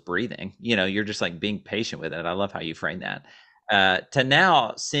natural as breathing. You're just like being patient with it. I love how you frame that. To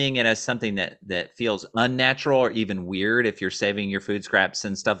now seeing it as something that feels unnatural or even weird if you're saving your food scraps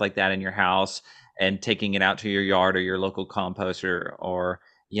and stuff like that in your house and taking it out to your yard or your local composter or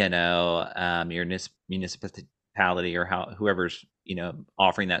your municipality or whoever's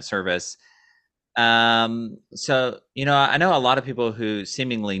offering that service. So I know a lot of people who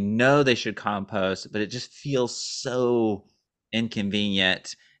seemingly know they should compost, but it just feels so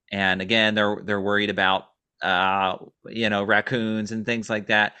inconvenient. And again, they're worried about raccoons and things like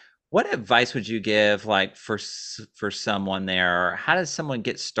that. What advice would you give, like, for someone there? Or how does someone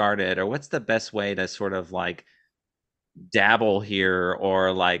get started, or what's the best way to sort of like dabble here,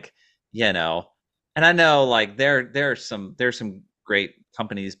 or like, you know, and I know like there's some great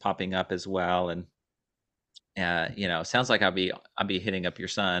companies popping up as well, and sounds like I'll be hitting up your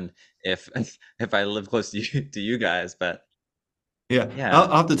son if if I live close to you guys, but Yeah, yeah.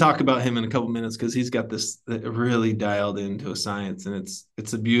 I'll have to talk about him in a couple minutes because he's got this really dialed into a science, and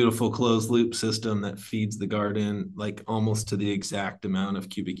it's a beautiful closed loop system that feeds the garden like almost to the exact amount of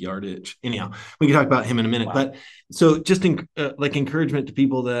cubic yardage. Anyhow, we can talk about him in a minute, Wow. but so just like encouragement to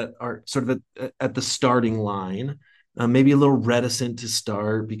people that are sort of at the starting line, maybe a little reticent to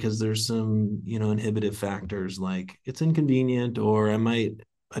start because there's some inhibitive factors like it's inconvenient or I might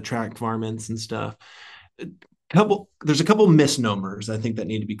attract varmints and stuff. There's a couple misnomers I think that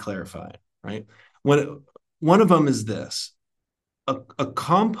need to be clarified, right? When one of them is this: a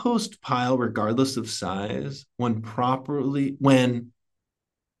compost pile, regardless of size, when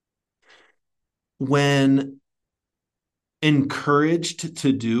encouraged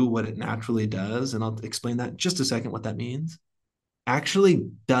to do what it naturally does, and I'll explain that in just a second what that means, actually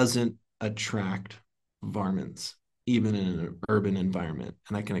doesn't attract varmints, even in an urban environment.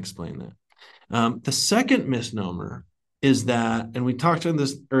 And I can explain that. The second misnomer is that, and we talked on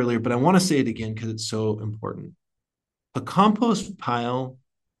this earlier, but I want to say it again because it's so important. A compost pile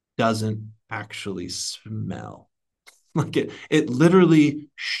doesn't actually smell. Like it literally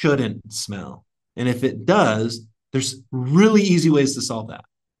shouldn't smell. And if it does, there's really easy ways to solve that.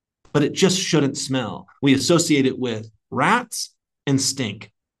 But it just shouldn't smell. We associate it with rats and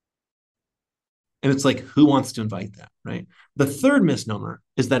stink. And it's like, who wants to invite that, right? The third misnomer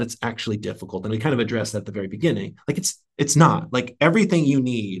is that it's actually difficult. And we kind of addressed that at the very beginning. Like it's not. Like everything you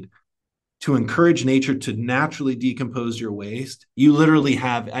need to encourage nature to naturally decompose your waste, you literally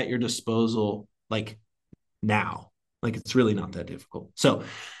have at your disposal like now. Like it's really not that difficult. So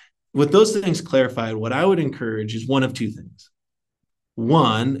with those things clarified, what I would encourage is one of two things.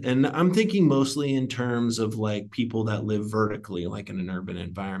 One, and I'm thinking mostly in terms of like people that live vertically, like in an urban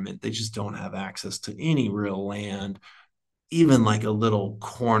environment, they just don't have access to any real land, even like a little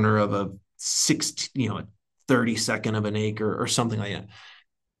corner of a 16, 32nd of an acre or something like that.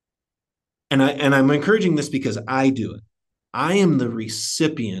 And I'm encouraging this because I do it. I am the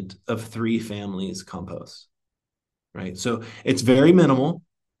recipient of three families compost, right? So it's very minimal,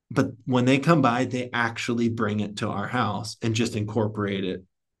 but when they come by, they actually bring it to our house and just incorporate it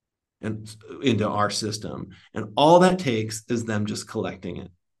and into our system. And all that takes is them just collecting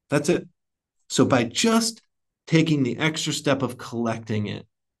it. That's it. So by just taking the extra step of collecting it,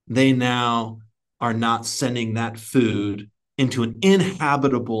 they now are not sending that food into an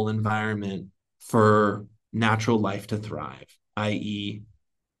inhabitable environment for natural life to thrive, i.e.,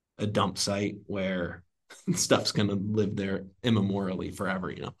 a dump site where stuff's going to live there immemorially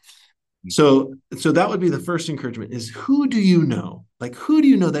forever. So that would be the first encouragement is who do you know? Like who do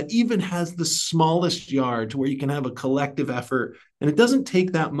you know that even has the smallest yard to where you can have a collective effort and it doesn't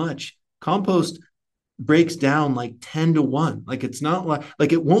take that much. Compost breaks down like 10 to 1. Like it's not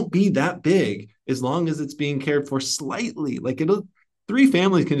like it won't be that big as long as it's being cared for slightly. Like it'll three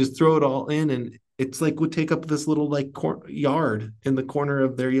families can just throw it all in and it's like would take up this little like yard in the corner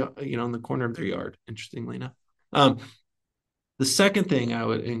of their in the corner of their yard, interestingly enough. The second thing I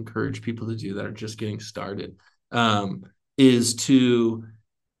would encourage people to do that are just getting started is to,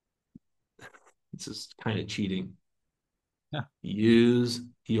 this is kind of cheating, Yeah. use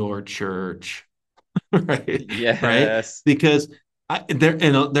your church. right? Right? Yes. Because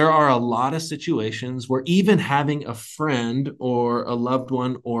there are a lot of situations where even having a friend or a loved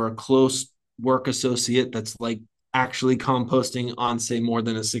one or a close work associate that's like actually composting on say more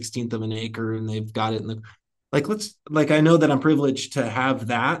than a 16th of an acre and they've got it in the like I know that I'm privileged to have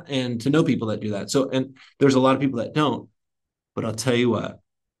that and to know people that do that. So and there's a lot of people that don't, but I'll tell you what,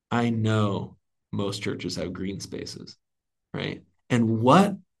 I know most churches have green spaces, right? And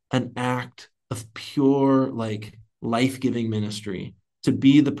what an act of pure, like life-giving ministry to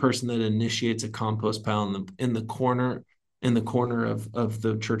be the person that initiates a compost pile in the corner of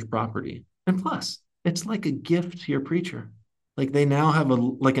the church property. And plus, it's like a gift to your preacher. Like they now have a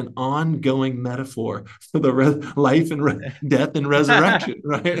like an ongoing metaphor for the life and death and resurrection,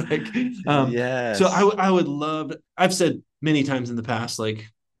 right? So Yes. I would love. I've said many times in the past, like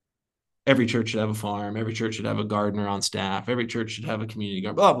every church should have a farm. Every church should have a gardener on staff. Every church should have a community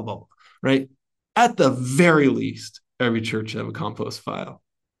garden, blah, blah, blah, right? At the very least, every church should have a compost file,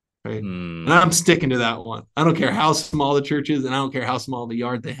 right? And Hmm. I'm sticking to that one. I don't care how small the church is and I don't care how small the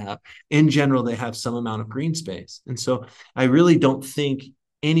yard they have. In general, they have some amount of green space. And so I really don't think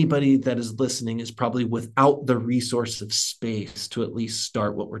anybody that is listening is probably without the resource of space to at least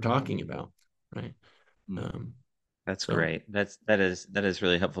start what we're talking about, right? Um, That's so, great. That is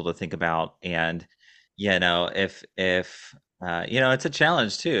really helpful to think about. And if it's a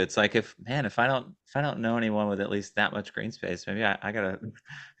challenge too. It's like if I don't know anyone with at least that much green space, maybe I gotta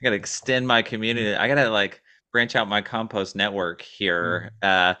I gotta extend my community. I gotta like branch out my compost network here.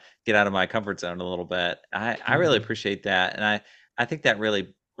 Get out of my comfort zone a little bit. I really mhm. appreciate that, and I think that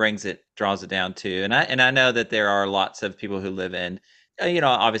really draws it down too. And I know that there are lots of people who live in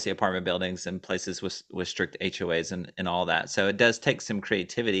obviously apartment buildings and places with strict HOAs and all that. So it does take some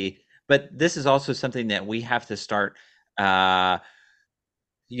creativity, but this is also something that we have to start, uh,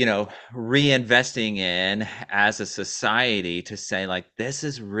 reinvesting in as a society to say like this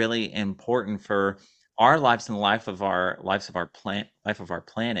is really important for our lives and the life of our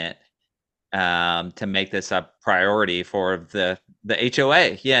planet to make this a priority for the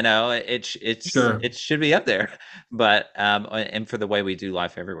HOA. Sure. It should be up there, but and for the way we do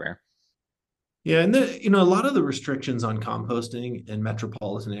life everywhere. Yeah, and a lot of the restrictions on composting in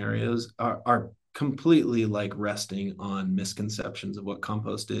metropolitan areas are completely like resting on misconceptions of what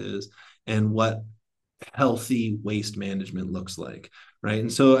compost is and what healthy waste management looks like, right?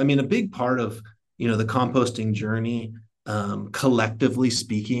 And so, I mean, a big part of the composting journey, collectively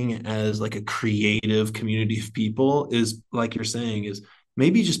speaking, as like a creative community of people, is like you're saying, is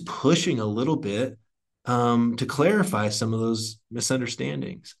maybe just pushing a little bit to clarify some of those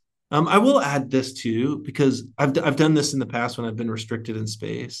misunderstandings. I will add this too because I've done this in the past when I've been restricted in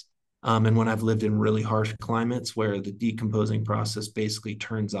space. And when I've lived in really harsh climates where the decomposing process basically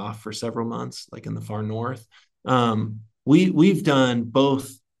turns off for several months, like in the far north, we've done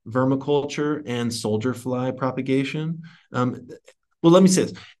both vermiculture and soldier fly propagation. Um, well, let me say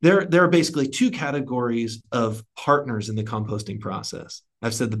this: there are basically two categories of partners in the composting process.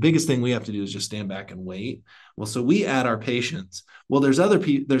 I've said the biggest thing we have to do is just stand back and wait. Well, so we add our patients. Well, there's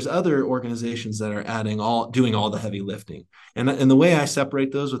other organizations that are doing all the heavy lifting. And the way I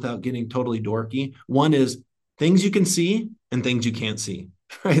separate those without getting totally dorky, one is things you can see and things you can't see,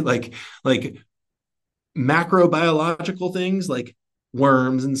 right? Like macrobiological things like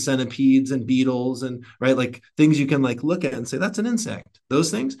worms and centipedes and beetles and right like things you can like look at and say that's an insect,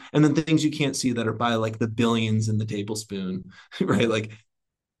 those things, and then things you can't see that are by like the billions in the tablespoon, right? Like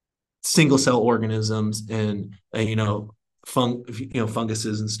single cell organisms and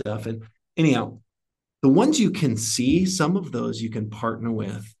funguses and stuff. And anyhow, the ones you can see, some of those you can partner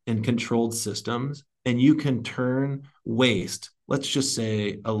with in controlled systems, and you can turn waste. Let's just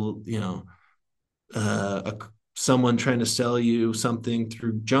say uh, a, someone trying to sell you something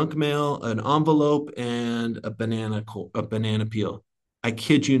through junk mail, an envelope, and a banana peel. I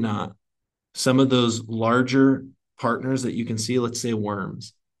kid you not. Some of those larger partners that you can see, let's say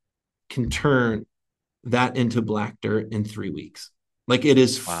worms, can turn that into black dirt in 3 weeks. Like it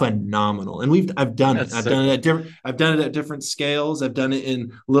is Wow. phenomenal. And I've done it. That's so cool. I've done it at different scales. I've done it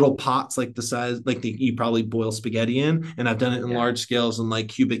in little pots like the size like you probably boil spaghetti in, and I've done it in Yeah. large scales in like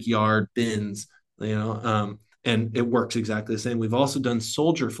cubic yard bins, and it works exactly the same. We've also done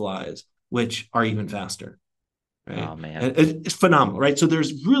soldier flies, which are even faster, right? Oh man. And it's phenomenal, right? So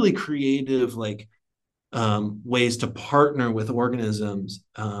there's really creative like ways to partner with organisms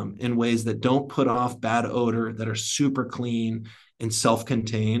in ways that don't put off bad odor, that are super clean and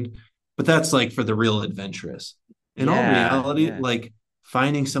self-contained. But that's like for the real adventurous. In all Yeah, reality, yeah, like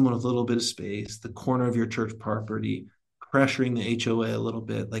finding someone with a little bit of space, the corner of your church property, pressuring the HOA a little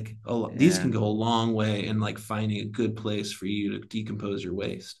bit, like these yeah. can go a long way in like finding a good place for you to decompose your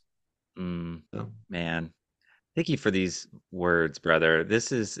waste. Mm, So, man. Thank you for these words, brother.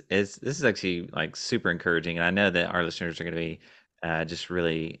 This is actually like super encouraging, and I know that our listeners are going to be just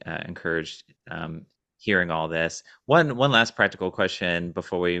really encouraged hearing all this. One last practical question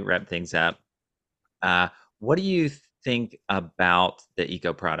before we wrap things up. Uh, what do you think about the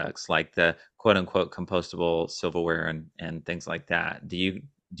eco products, like the quote unquote compostable silverware and things like that? Do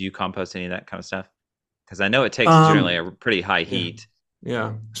you compost any of that kind of stuff? Because I know it takes generally um, a pretty high yeah. heat.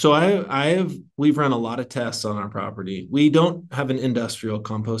 Yeah. So we've run a lot of tests on our property. We don't have an industrial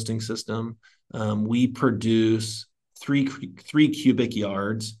composting system. We produce three cubic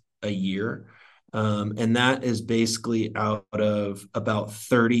yards a year. And that is basically out of about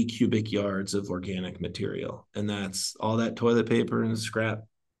 30 cubic yards of organic material. And that's all that toilet paper and scrap,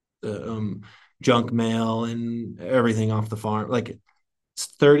 junk mail and everything off the farm. Like it's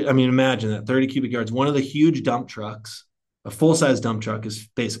 30, I mean, imagine that 30 cubic yards. One of the huge dump trucks, a full size dump truck, is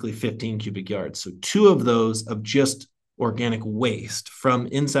basically 15 cubic yards. So two of those of just organic waste from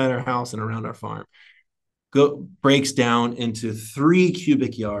inside our house and around our farm breaks down into 3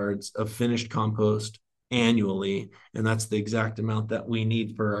 cubic yards of finished compost annually. And that's the exact amount that we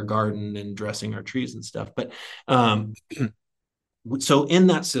need for our garden and dressing our trees and stuff. But so in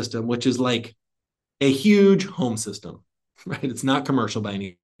that system, which is like a huge home system, right? It's not commercial by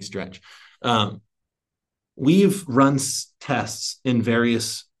any stretch. Um, we've run tests in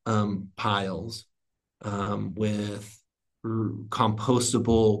various piles with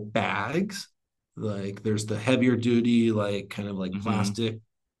compostable bags. Like there's the heavier duty, like kind of like Hmm. plastic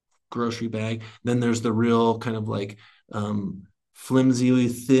grocery bag. Then there's the real kind of like flimsy,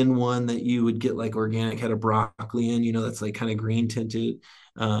 thin one that you would get like organic head of broccoli in, that's like kind of green tinted.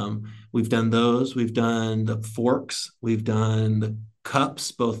 We've done those. We've done the forks. We've done the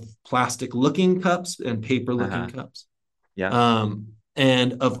cups, both plastic looking cups and paper looking Uh-huh. cups. Yeah.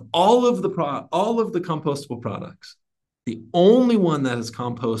 And of all of the compostable products, the only one that has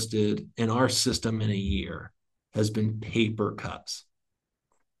composted in our system in a year has been paper cups.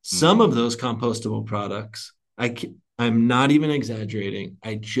 Some of Mm. those compostable products, I'm not even exaggerating.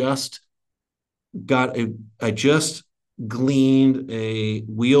 Got a I just gleaned a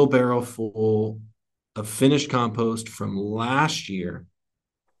wheelbarrow full of finished compost from last year,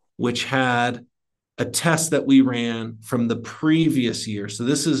 which had a test that we ran from the previous year. So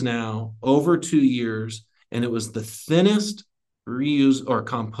this is now over 2 years, and it was the thinnest reuse or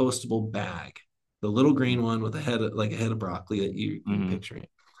compostable bag, the little green one with like a head of broccoli that you're Mm-hmm. picturing,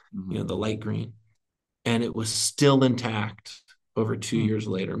 Mm-hmm. the light green, and it was still intact over two Hmm. years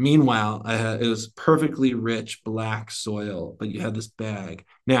later. Meanwhile, it was perfectly rich black soil, but you had this bag.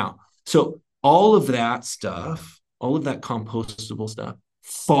 Now, so all of that compostable stuff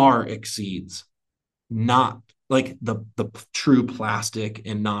far exceeds not like the true plastic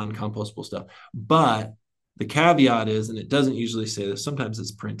and non-compostable stuff. But the caveat is, and it doesn't usually say this, sometimes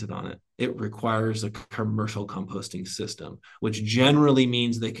it's printed on it, it requires a commercial composting system, which generally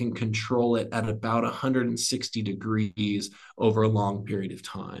means they can control it at about 160 degrees over a long period of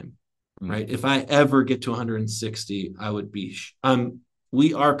time. Mm. Right. If I ever get to 160, I would be,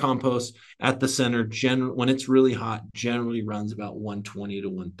 our compost at the center, when it's really hot, generally runs about 120 to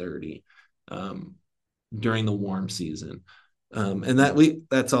 130. During the warm season. And Mm.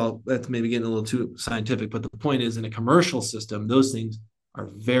 that's maybe getting a little too scientific, but the point is in a commercial system, those things are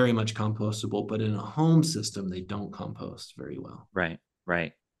very much compostable, but in a home system, they don't compost very well. Right.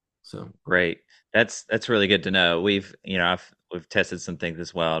 Right. So, Great. That's really good to know. We've tested some things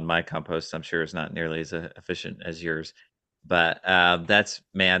as well, and my compost, I'm sure, is not nearly as efficient as yours. But that's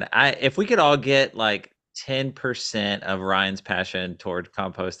man, I if we could all get like 10% of Ryan's passion toward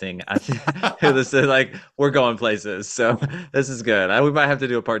composting, I think this is like we're going places. So this is good. We might have to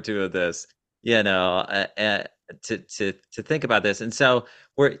do a part two of this. To think about this, and so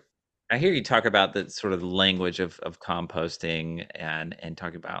we're. I hear you talk about the sort of language of composting and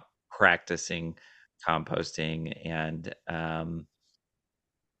talking about practicing composting and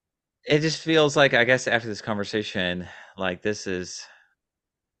it just feels like I guess after this conversation like this is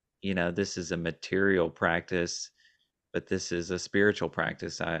a material practice but this is a spiritual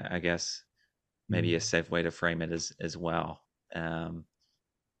practice. I guess maybe a safe way to frame it as well. um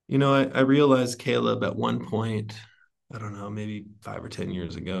I realized, Caleb, at one point, I don't know, maybe 5 or 10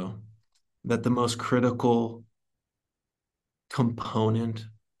 years ago, that the most critical component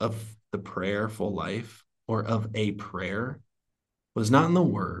of the prayerful life or of a prayer was not in the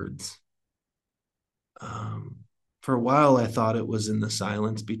words. Um, for a while, I thought it was in the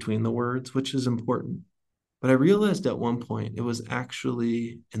silence between the words, which is important. But I realized at one point it was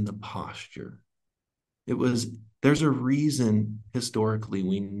actually in the posture. It was, there's a reason historically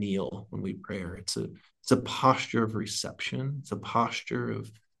we kneel when we pray. It's a posture of reception. It's a posture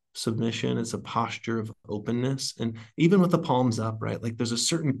of submission. It's a posture of openness. And even with the palms up, right? Like there's a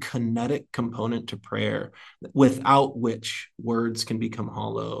certain kinetic component to prayer without which words can become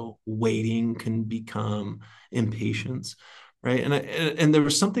hollow, waiting can become impatience, right? And there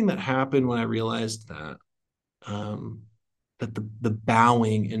was something that happened when I realized that um, that the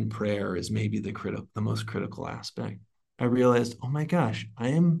bowing in prayer is maybe the most critical aspect. I realized, oh my gosh, I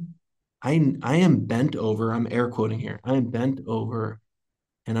am bent over. I'm air quoting here. I am bent over,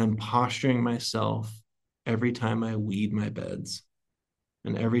 and I'm posturing myself every time I weed my beds,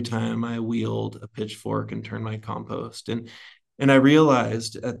 and every time I wield a pitchfork and turn my compost. And I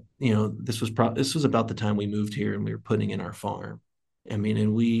realized, this was about the time we moved here and we were putting in our farm. I mean,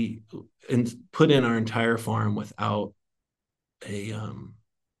 and we put in our entire farm a um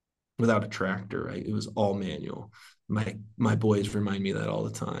without a tractor, right? It was all manual. My boys remind me that all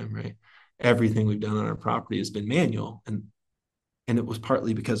the time, right? Everything we've done on our property has been manual, and it was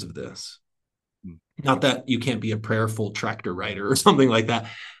partly because of this. Not that you can't be a prayerful tractor rider or something like that,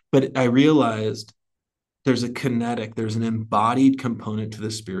 but I realized there's an embodied component to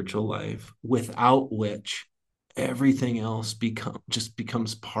the spiritual life without which everything else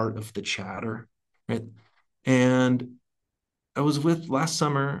becomes part of the chatter, right? And last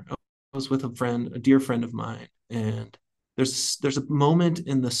summer, I was with a dear friend of mine, and there's a moment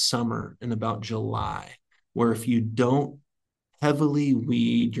in the summer in about July where if you don't heavily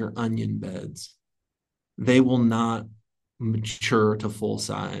weed your onion beds, they will not mature to full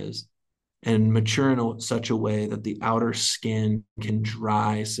size and mature in such a way that the outer skin can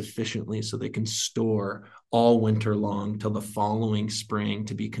dry sufficiently so they can store all winter long till the following spring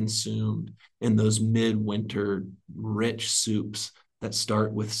to be consumed in those midwinter rich soups that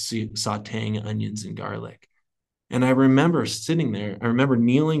start with sauteing onions and garlic. And I remember sitting there, I remember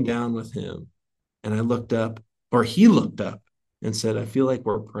kneeling down with him, and I looked up, or he looked up and said, I feel like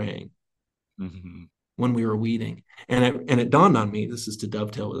we're praying. Mm-hmm. When we were weeding. And it dawned on me, this is to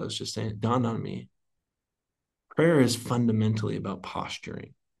dovetail what I was just saying, it dawned on me, prayer is fundamentally about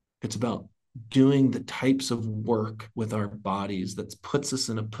posturing. It's about doing the types of work with our bodies that puts us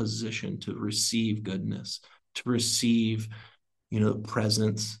in a position to receive goodness, to receive,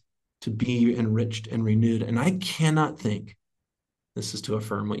 presence, to be enriched and renewed. And I cannot think, this is to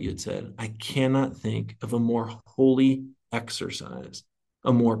affirm what you had said, I cannot think of a more holy exercise,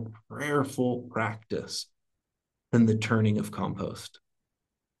 a more prayerful practice than the turning of compost,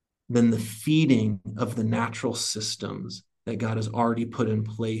 than the feeding of the natural systems that God has already put in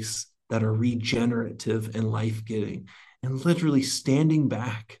place that are regenerative and life-giving. And literally standing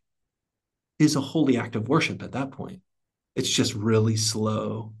back is a holy act of worship at that point. It's just really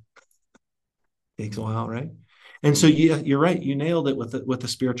slow. Takes a while, right? And so, yeah, you're right. You nailed it with the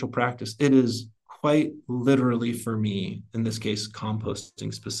spiritual practice. It is quite literally for me, in this case,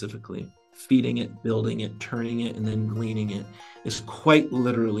 composting specifically, feeding it, building it, turning it, and then gleaning it is quite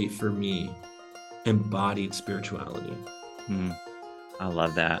literally for me embodied spirituality. I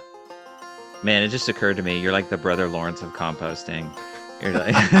love that. Man, it just occurred to me, you're like the Brother Lawrence of composting. You're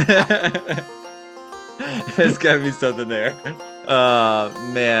like, there's got to be something there.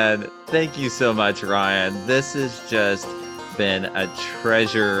 Man, thank you so much, Ryan. This has just been a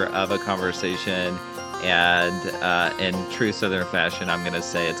treasure of a conversation. And in true Southern fashion, I'm going to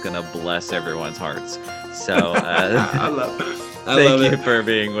say it's going to bless everyone's hearts. So I love it. Thank you for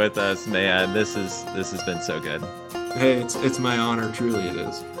being with us, man. This has been so good. Hey, it's my honor. Truly it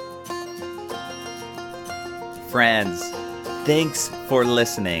is. Friends, thanks for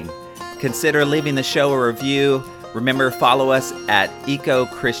listening. Consider leaving the show a review. Remember, follow us at Eco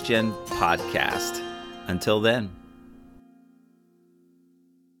Christian Podcast. Until then.